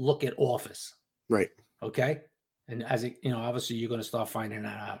look at office. Right. Okay. And as obviously you're going to start finding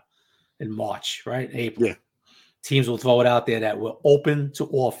that out in March, right? April. Yeah. Teams will throw it out there that we're open to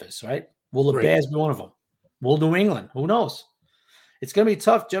office, right? Will the Bears be one of them? Will New England? Who knows? It's going to be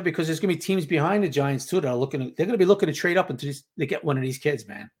tough, Joe, because there's going to be teams behind the Giants too that are they're going to be looking to trade up until they get one of these kids,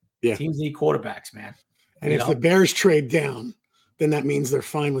 man. Yeah. Teams need quarterbacks, man. And if the Bears trade down, then that means they're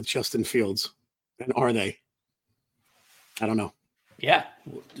fine with Justin Fields. And are they? I don't know. Yeah,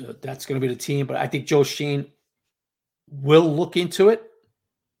 that's going to be the team. But I think Joe Shane will look into it,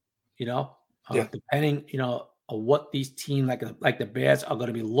 depending, on what these teams like the Bears are going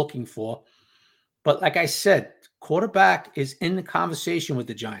to be looking for. But like I said, quarterback is in the conversation with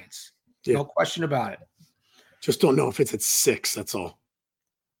the Giants. Yeah. No question about it. Just don't know if it's at 6. That's all.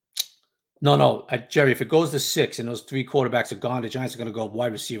 No, Jerry. If it goes to 6 and those 3 quarterbacks are gone, the Giants are going to go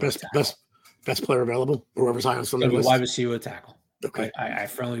wide receiver. Best player available. Whoever's highest on the list. Wide receiver or tackle. Okay. I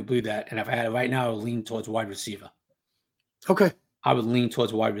firmly believe that. And if I had it right now, I would lean towards wide receiver. Okay. I would lean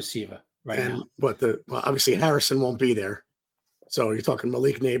towards wide receiver now. Obviously Harrison won't be there. So you're talking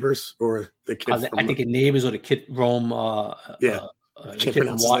Malik Neighbors or the kid I think Neighbors or the kid Rome. Can't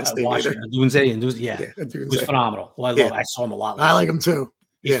pronounce his name Washington. Dunze. Yeah. He's phenomenal. Well, I saw him a lot. I like him too.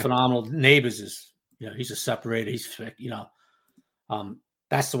 He's phenomenal. Neighbors is, he's a separator. He's,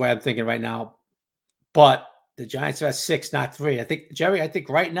 that's the way I'm thinking right now. But the Giants are at 6, not 3. I think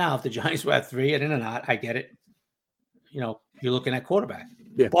right now, if the Giants were at 3 and in or not, I get it. You're looking at quarterback.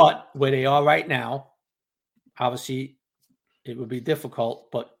 Yeah. But where they are right now, obviously, it would be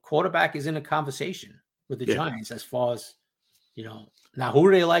difficult. But quarterback is in a conversation with the Giants as far as, now who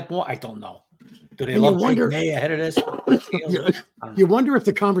do they like more? I don't know. Do they love Drake May ahead of this? You wonder if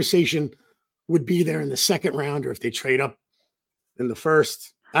the conversation would be there in the second round or if they trade up in the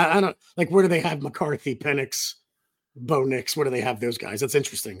first. I don't like, where do they have McCarthy, Penix, Bo Nix? Where do they have those guys? That's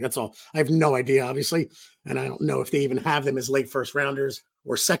interesting. That's all. I have no idea, obviously. And I don't know if they even have them as late first rounders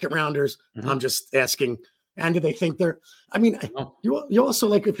or second rounders. Mm-hmm. I'm just asking. And do they think you also,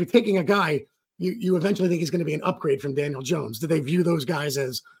 like, if you're taking a guy, you eventually think he's going to be an upgrade from Daniel Jones. Do they view those guys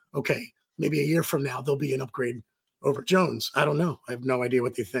as, okay, if maybe a year from now, there'll be an upgrade over Jones. I don't know. I have no idea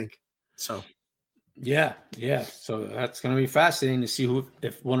what they think. So, yeah. So that's going to be fascinating to see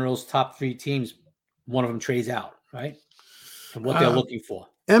if one of those top three teams, one of them trades out, right? And what they're looking for.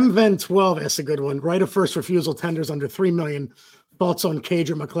 MVen12 asks a good one. Right of first refusal tenders under $3 million. Thoughts on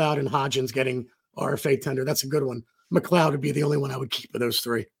Cager, McLeod, and Hodgins getting RFA tender? That's a good one. McLeod would be the only one I would keep of those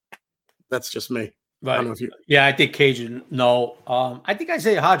three. That's just me. Right. I don't know if you... Yeah, I think Cager. No, I think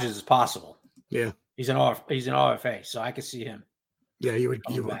Isaiah Hodgins is possible. Yeah, he's an RFA, so I could see him. Yeah, you would.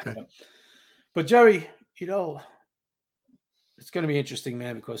 Okay. But Jerry, it's going to be interesting,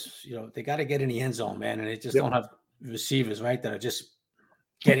 man, because they got to get in the end zone, man, and they just don't have receivers, right? That are just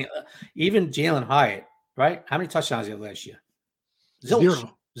getting. Even Jalen Hyatt, right? How many touchdowns he had last year?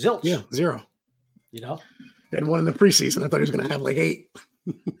 Zilch. Yeah, 0. And one in the preseason. I thought he was going to have like 8.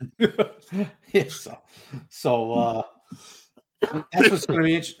 Yeah, so that's what's going to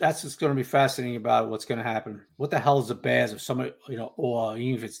be. That's what's going to be fascinating about what's going to happen. What the hell is the Bears if somebody, or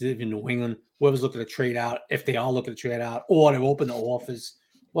even if it's even New England, whoever's looking to trade out, if they are looking to trade out, or they're open to offers,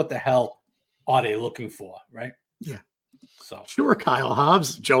 what the hell are they looking for, right? Yeah. So sure, Kyle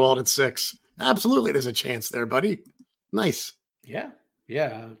Hobbs, Joe Alt at 6. Absolutely, there's a chance there, buddy. Nice. Yeah.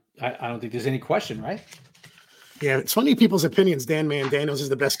 I don't think there's any question, right? Yeah, it's funny people's opinions. Daniels is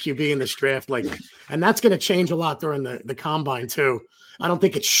the best QB in this draft. And that's going to change a lot during the combine too. I don't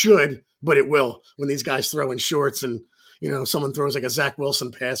think it should, but it will when these guys throw in shorts and someone throws like a Zach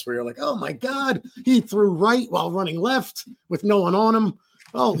Wilson pass where you're like, oh my God, he threw right while running left with no one on him.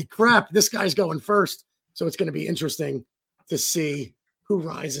 Holy crap, this guy's going first. So it's going to be interesting to see who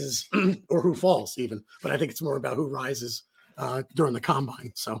rises or who falls even. But I think it's more about who rises during the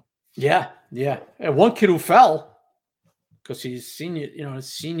combine. So yeah. And one kid who fell because he's senior,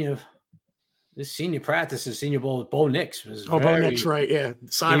 this senior practice, his senior bowl with Bo Nix was Bo Nix, right? Yeah,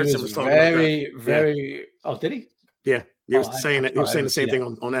 Simonson was talking about that. Very. Oh, did he? Yeah, he was saying it. He was saying the same thing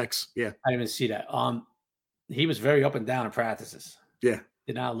on X. Yeah, I didn't even see that. He was very up and down in practices. Yeah,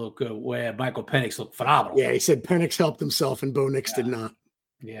 did not look good. Where Michael Penix looked phenomenal. Yeah, he said Penix helped himself and Bo Nix did not.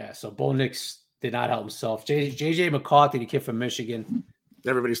 Yeah, so Bo Nix did not help himself. JJ McCarthy, the kid from Michigan.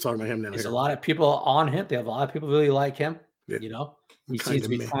 Everybody's talking about him now. There's a lot of people on him. They have a lot of people really like him. Yeah. He seems to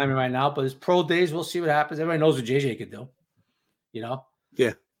be climbing right now. But his pro days, we'll see what happens. Everybody knows what JJ could do. Yeah.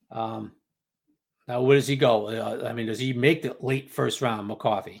 Now, where does he go? Does he make the late first round,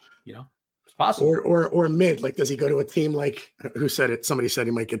 McCarthy? It's possible. Or mid. Like, does he go to a team like who said it? Somebody said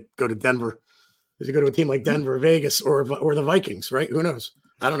he might go to Denver. Does he go to a team like Denver, Vegas, or the Vikings? Right? Who knows?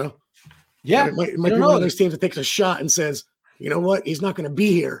 I don't know. Yeah, it might be one of those teams that takes a shot and says, you know what? He's not going to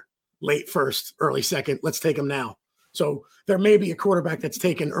be here late first, early second. Let's take him now. So there may be a quarterback that's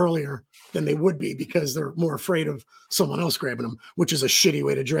taken earlier than they would be because they're more afraid of someone else grabbing them, which is a shitty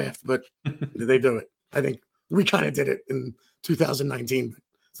way to draft, but they do it. I think we kind of did it in 2019. But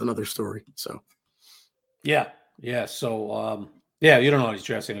it's another story. So, yeah. So, you don't know how these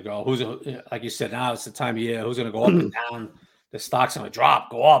drafts going to go. Who's, like you said, now it's the time of year. Who's going to go up and down? The stock's going to drop,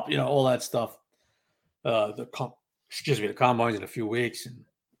 go up, all that stuff. The combine's in a few weeks, and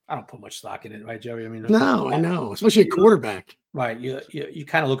I don't put much stock in it, right, Jerry? No, I know, especially a quarterback. Right. You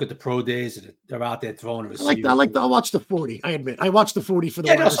kind of look at the pro days and they're out there throwing a receiver. I'll watch the 40. I admit. I watch the 40 for the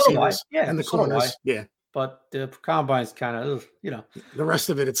Yeah, wide no, so do I. receivers Yeah, and the so do I. corners. Yeah. But the combine's kind of, The rest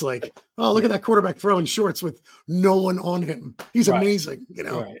of it, it's like, oh, look at that quarterback throwing shorts with no one on him. He's Right. amazing,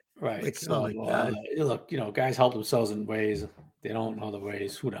 Right. Like, So, oh my God. look, guys help themselves in ways they don't know the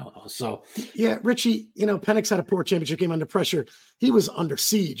ways. Who don't know? So, yeah, Richie, Penix had a poor championship game under pressure. He was under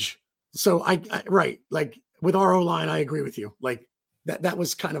siege. So I right, like with our O-line, I agree with you. Like that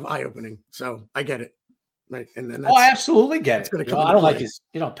was kind of eye-opening. So I get it. Right. And then I absolutely get it. I don't like his,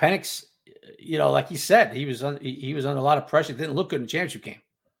 Penix, like he said, he was under a lot of pressure. It didn't look good in the championship game.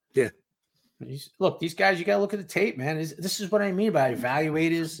 Yeah. Look, these guys, you got to look at the tape, man. This is what I mean by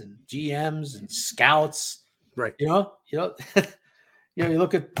evaluators and GMs and scouts. Right. You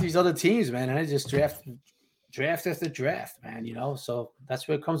look at these other teams, man, and they just draft after draft, man. So that's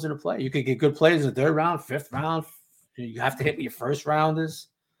where it comes into play. You could get good players in the third round, fifth round. You have to hit with your first rounders.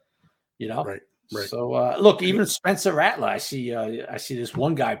 Right. So look, even Spencer Rattler, I see this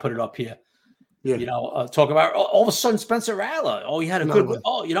one guy put it up here. Yeah. Talk about all of a sudden Spencer Rattler. Oh, he had a good.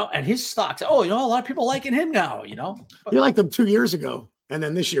 And his stocks. Oh, a lot of people liking him now. But, you liked him 2 years ago, and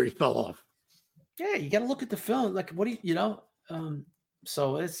then this year he fell off. Yeah, you got to look at the film. Like, what do you?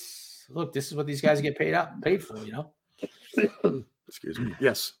 So look. This is what these guys get paid for. Excuse me.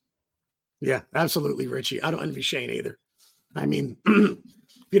 Yes. Yeah, absolutely, Richie. I don't envy Shane either. I mean, if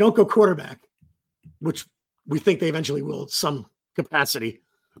you don't go quarterback, which we think they eventually will at some capacity,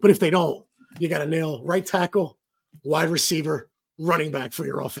 but if they don't, you got to nail right tackle, wide receiver, running back for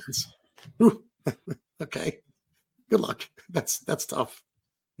your offense. Okay. Good luck. That's tough.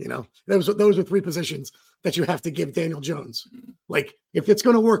 Those are three positions that you have to give Daniel Jones. Like, if it's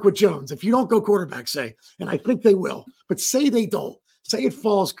going to work with Jones, if you don't go quarterback, say, and I think they will, but say they don't, say it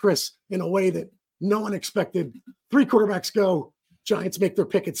falls, Chris, in a way that no one expected. 3 quarterbacks go, Giants make their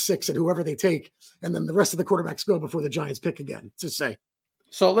pick at 6 and whoever they take, and then the rest of the quarterbacks go before the Giants pick again, to say.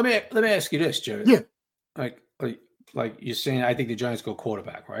 So let me ask you this, Jerry. Yeah. Like you're saying, I think the Giants go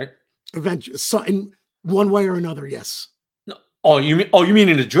quarterback, right? Eventually, so in one way or another, yes. No. Oh, you mean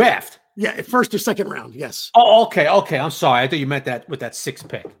in the draft? Yeah, first or second round, yes. Oh, okay. I'm sorry. I thought you meant that with that 6th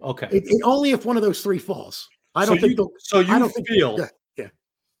pick. Okay. It only if one of those 3 falls. I don't think. Yeah. Yeah.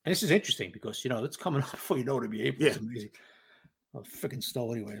 And this is interesting because it's coming up before it'll be April. Yeah. It's amazing. Oh, freaking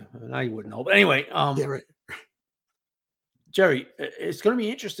snow anyway. Now you wouldn't know. But anyway, yeah, right. Jerry, it's going to be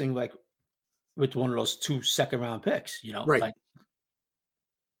interesting, like with one of those 2 second-round picks. Right? Like,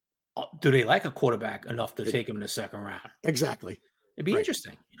 do they like a quarterback enough to take him in the second round? Exactly. It'd be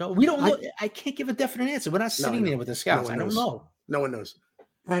interesting. We don't know. I can't give a definite answer. We're not sitting there with the scouts. I don't know. No one knows.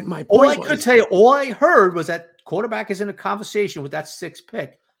 And my all I could tell you, all I heard was that quarterback is in a conversation with that 6th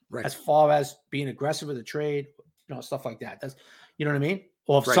pick, right, as far as being aggressive with the trade, stuff like that. That's, you know what I mean?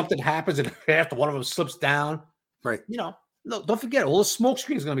 Or if something happens and after one of them slips down, right? Look, don't forget, all the smoke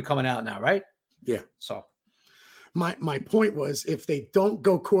screen is going to be coming out now, right? Yeah. So my point was, if they don't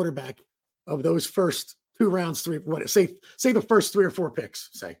go quarterback of those first 2 rounds, 3, say the first 3 or 4 picks,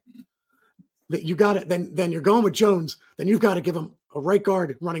 say that you got it, then you're going with Jones, then you've got to give them a right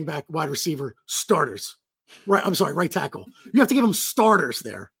guard, running back, wide receiver, starters. Right. I'm sorry, right tackle. You have to give them starters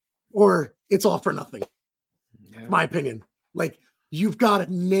there, or it's all for nothing. Yeah. My opinion. Like, you've got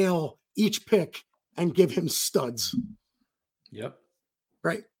to nail each pick and give him studs. Yep.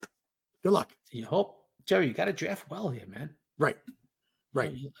 Right. Good luck. You hope, Jerry, you got to draft well here, man. Right.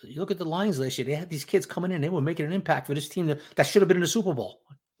 Right. You look at the Lions last year. They had these kids coming in. They were making an impact for this team that should have been in the Super Bowl.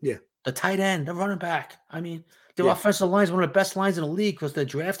 Yeah. The tight end, the running back. I mean, their offensive line is one of the best lines in the league because they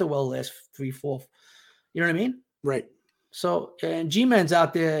drafted well last 3, 4. You know what I mean? Right. So, and G-Man's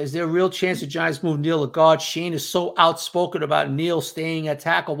out there. Is there a real chance the Giants move Neal to guard? Shane is so outspoken about Neal staying at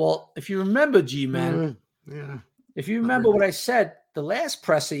tackle. Well, if you remember, G-Man, if you remember what I said, the last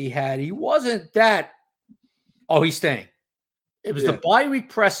presser he had, he wasn't that, he's staying. It was the bye week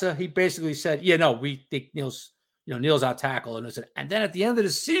presser. He basically said, we think Neal's our tackle. And then at the end of the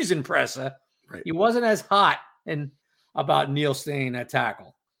season presser, he wasn't as hot about Neal staying at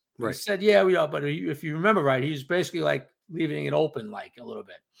tackle. Right. He said, but if you remember right, he was basically like leaving it open like a little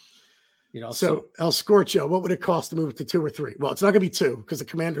bit. So El Scorcho, what would it cost to move it to 2 or 3? Well, it's not going to be 2 because the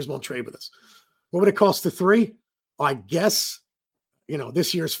Commanders won't trade with us. What would it cost to 3? I guess,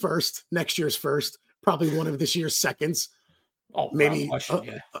 this year's first, next year's first, probably one of this year's seconds. Oh, maybe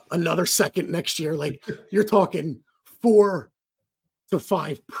another second next year. Like, you're talking 4 to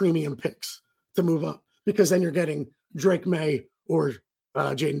 5 premium picks to move up, because then you're getting Drake May or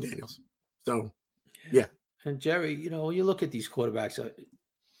Jaden Daniels. So, yeah. And Jerry, you look at these quarterbacks.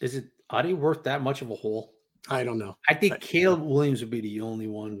 Are they worth that much of a haul? I don't know. I think Caleb Williams would be the only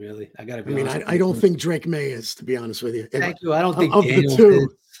one, really. I got to be honest. I don't think Drake May is, to be honest with you. Thank you. I don't think of Daniels the two, is.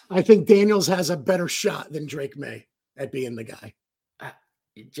 I think Daniels has a better shot than Drake May at being the guy.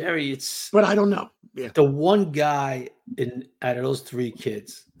 Jerry, it's. But I don't know. Yeah. The one guy out of those three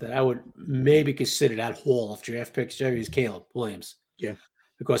kids that I would maybe consider that haul of draft picks, Jerry, is Caleb Williams. Yeah.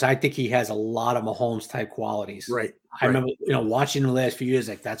 Because I think he has a lot of Mahomes type qualities. Right. I remember, watching the last few years,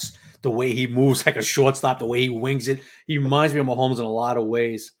 like that's the way he moves like a shortstop, the way he wings it. He reminds me of Mahomes in a lot of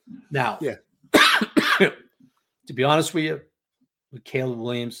ways. Now, to be honest with you, with Caleb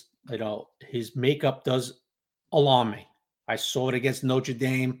Williams, his makeup does alarm me. I saw it against Notre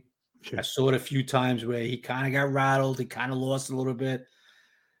Dame. Sure. I saw it a few times where he kind of got rattled. He kind of lost a little bit.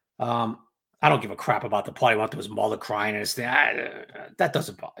 I don't give a crap about the play. I went to his mother crying and that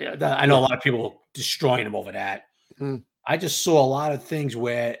doesn't bother. I know a lot of people destroying him over that. Mm. I just saw a lot of things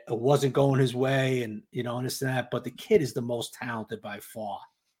where it wasn't going his way and, and this and that. But the kid is the most talented by far.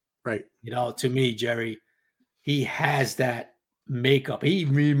 Right. To me, Jerry, he has that makeup. He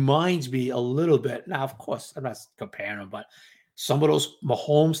reminds me a little bit. Now, of course, I'm not comparing him, but some of those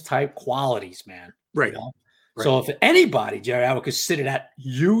Mahomes type qualities, man. Right. Right. So if anybody, Jerry, I would consider that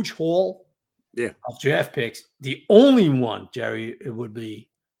huge haul of draft picks. The only one, Jerry, it would be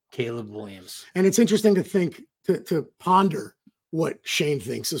Caleb Williams. And it's interesting to think, to ponder what Shane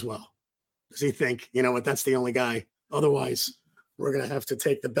thinks as well. Does he think, that's the only guy? Otherwise, we're going to have to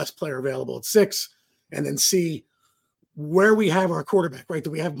take the best player available at 6 and then see where we have our quarterback, right?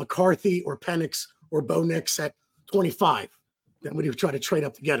 Do we have McCarthy or Penix or Bo Nix at 25? Then we do try to trade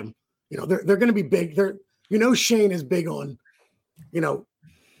up to get him. They're going to be big. Shane is big on,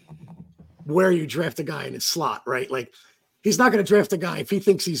 where you draft a guy in his slot, right? Like he's not going to draft a guy if he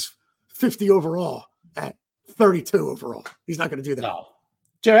thinks he's 50 overall at 32 overall. He's not going to do that. No.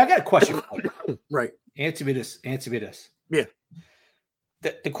 Jerry, I got a question for you. Right. Answer me this. Yeah.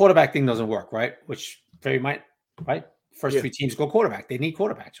 The quarterback thing doesn't work, right? Which very might, right? First 3 teams go quarterback. They need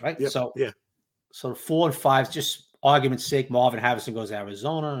quarterbacks, right? Yep. So the 4 and 5, just argument's sake, Marvin Harrison goes to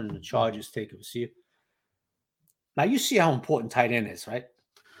Arizona and the Chargers take a receiver. Now you see how important tight end is, right?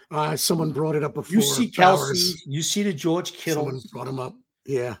 Someone brought it up before. You see Kelsey, you see the George Kittle. Someone brought him up.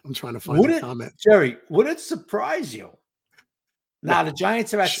 Yeah, I'm trying to find the comment. Jerry, would it surprise you? Now the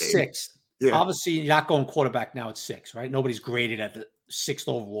Giants are at 6. Yeah. Obviously, you're not going quarterback now at 6, right? Nobody's graded at the 6th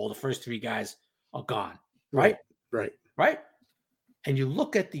overall. The first 3 guys are gone, right? Right. And you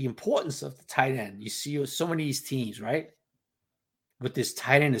look at the importance of the tight end. You see so many of these teams, right? With this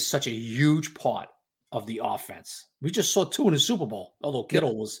tight end is such a huge part of the offense. We just saw 2 in the Super Bowl, although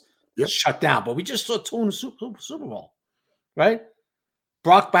Kittle was shut down, but we just saw 2 in the Super Bowl, right?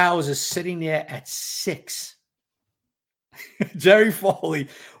 Brock Bowers is sitting there at 6. Jerry Foley,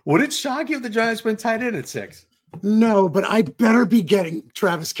 would it shock you if the Giants went tight end at 6? No, but I better be getting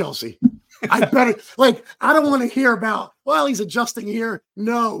Travis Kelce. I better, I don't want to hear about, he's adjusting here.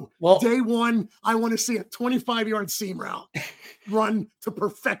 No. Well, day 1, I want to see a 25-yard seam route run to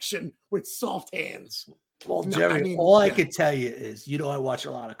perfection with soft hands. Well, Jerry, all I can tell you is, I watch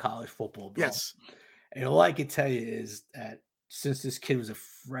a lot of college football, bro. Yes. And all I can tell you is that since this kid was a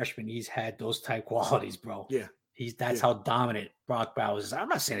freshman, he's had those type qualities, bro. Yeah. That's how dominant Brock Bowers is. I'm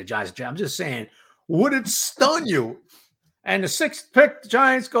not saying the Giants, I'm just saying, would it stun you? And the 6th pick, the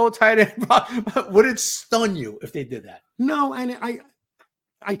Giants go tight end. Would it stun you if they did that? No, and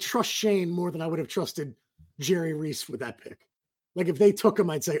I trust Shane more than I would have trusted Jerry Reese with that pick. Like if they took him,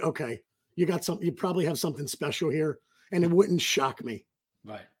 I'd say, okay, you got something. You probably have something special here, and it wouldn't shock me.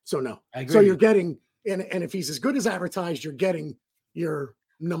 Right. So no. I agree. So you're getting, and if he's as good as advertised, you're getting your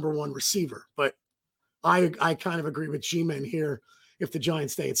number 1 receiver. But I kind of agree with G-Men here. If the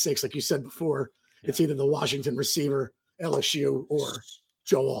Giants stay at 6, like you said before, it's either the Washington receiver, LSU, or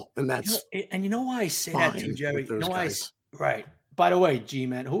Joe Alt, and that's and you know why I say that too, Jerry? You know why? Right. By the way,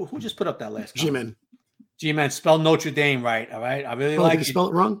 G-Man, who just put up that last G-Man? G-Man, spell Notre Dame right. All right. I really like you. Spell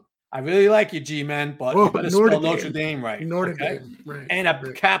it wrong. I really like you, G-Man, but you better spell Notre Dame right. Notre Dame, right? And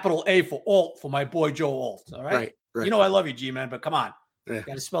a capital A for Alt for my boy Joe Alt. All right. Right. I love you, G-Man, but come on, got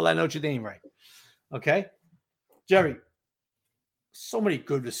to spell that Notre Dame right. Okay, Jerry. So many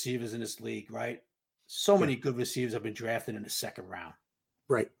good receivers in this league, right? So many good receivers have been drafted in the 2nd round.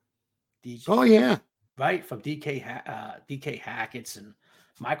 Right. DJ, right? From DK Hackett's and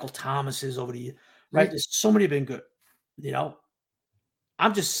Michael Thomas's over the years. Right. There's so many been good.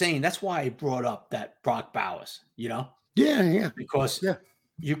 I'm just saying that's why I brought up that Brock Bowers, Yeah. Because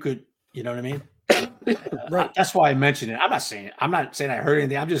you could, you know what I mean? Right. That's why I mentioned it. I'm not saying I heard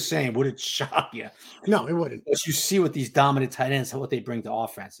anything. I'm just saying, would it shock you? No, it wouldn't. But you see what these dominant tight ends, what they bring to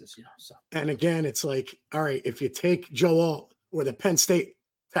offenses, So And again, it's like, all right, if you take Joe Alt or the Penn State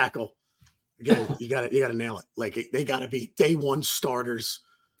tackle, again, you gotta nail it. Like they gotta be day one starters.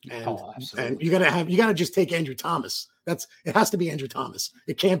 And you gotta just take Andrew Thomas. It has to be Andrew Thomas.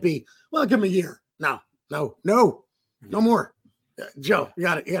 It can't be, well, give him a year. No more. Joe, you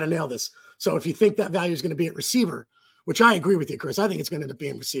gotta nail this. So if you think that value is going to be at receiver, which I agree with you, Chris, I think it's going to end up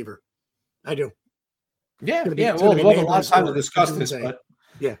being receiver. I do. Yeah. Well, we'll have a lot of time to discuss this, but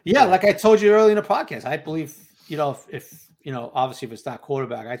yeah. Like I told you earlier in the podcast, I believe, if obviously if it's not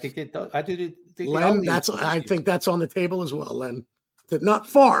quarterback, I think it does. I think Len, I think that's on the table as well, Len. Not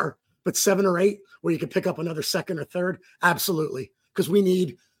far, but 7 or 8, where you could pick up another second or third. Absolutely. Because we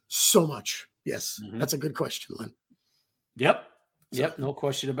need so much. Yes. Mm-hmm. That's a good question, Len. Yep. No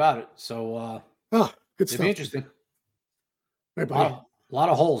question about it. So, good stuff. It'll be interesting. Right, buddy. A lot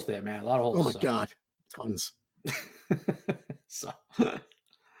of holes there, man. A lot of holes. Oh my God. Tons. So,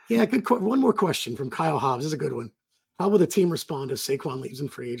 yeah, good. One more question from Kyle Hobbs. This is a good one. How will the team respond if Saquon leaves in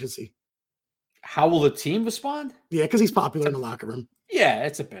free agency? How will the team respond? Yeah, because he's popular in the locker room. Yeah,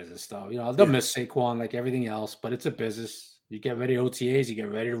 it's a business, though. They'll miss Saquon like everything else, but it's a business. You get ready to OTAs, you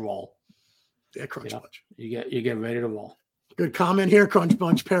get ready to roll. Yeah, Crunch Bunch. You get ready to roll. Good comment here, Crunch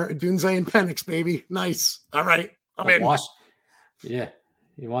Bunch. Dunze and Penix, baby. Nice. All right. I'm in. Yeah.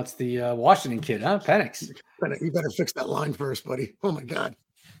 He wants the Washington kid, huh? Penix. You better fix that line first, buddy. Oh, my God.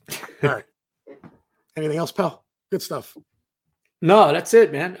 All right. Anything else, pal? Good stuff. No, that's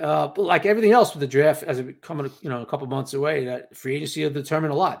it, man. But like everything else with the draft, as it coming, a couple months away, that free agency will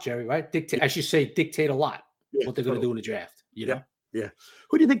determine a lot, Jerry, right? Dictate a lot what they're going to do in the draft. Yeah.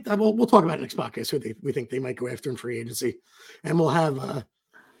 Who do you think? We'll talk about it next podcast. Who we think they might go after in free agency, and we'll have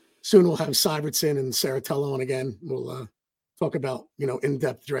soon. We'll have Syvertson and Saratello on again. We'll talk about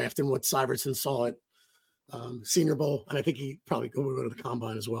in-depth draft and what Syvertson saw at Senior Bowl, and I think he probably will go to the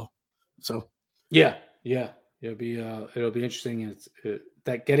combine as well. So yeah. It'll be interesting.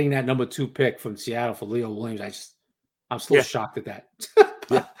 That getting that number 2 pick from Seattle for Leo Williams. I'm still shocked at that.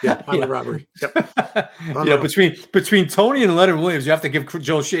 Highway robbery. Yep. Between Tony and Leonard Williams, you have to give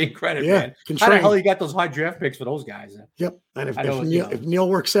Joe Shane credit, man. How the hell he got those high draft picks for those guys? Yep. And if Neil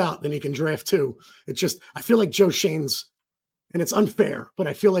works out, then he can draft 2. It's just I feel like Joe Shane's, and it's unfair, but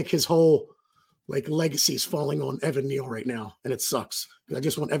I feel like his whole legacy is falling on Evan Neal right now, and it sucks. I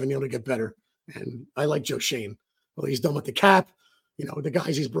just want Evan Neal to get better. And I like Joe Shane. Well, he's done with the cap, the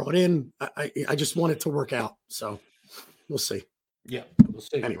guys he's brought in. I just want it to work out. So we'll see. Yeah, we'll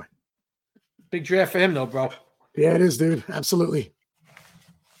see. Anyway, big draft for him, though, bro. Yeah, it is, dude. Absolutely.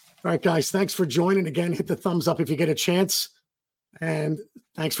 All right, guys. Thanks for joining. Again, hit the thumbs up if you get a chance. And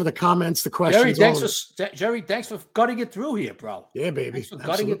thanks for the comments, the questions. Jerry, thanks for gutting it through here, bro. Yeah, baby. Thanks for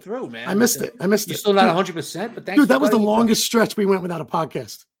gutting it through, man. I missed it. You're still not 100%, but thanks. Dude, that was the longest stretch we went without a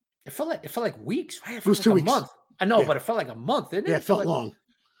podcast. It felt like weeks, right? It was 2 weeks. A month. I know, but it felt like a month, didn't it? Yeah, it felt long.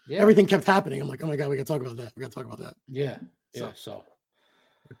 Yeah. Everything kept happening. I'm like, oh my God, we got to talk about that. Yeah. So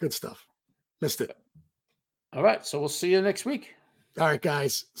good stuff. Missed it. All right. So we'll see you next week. All right,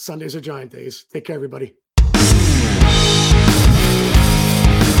 guys. Sundays are Giant days. Take care, everybody.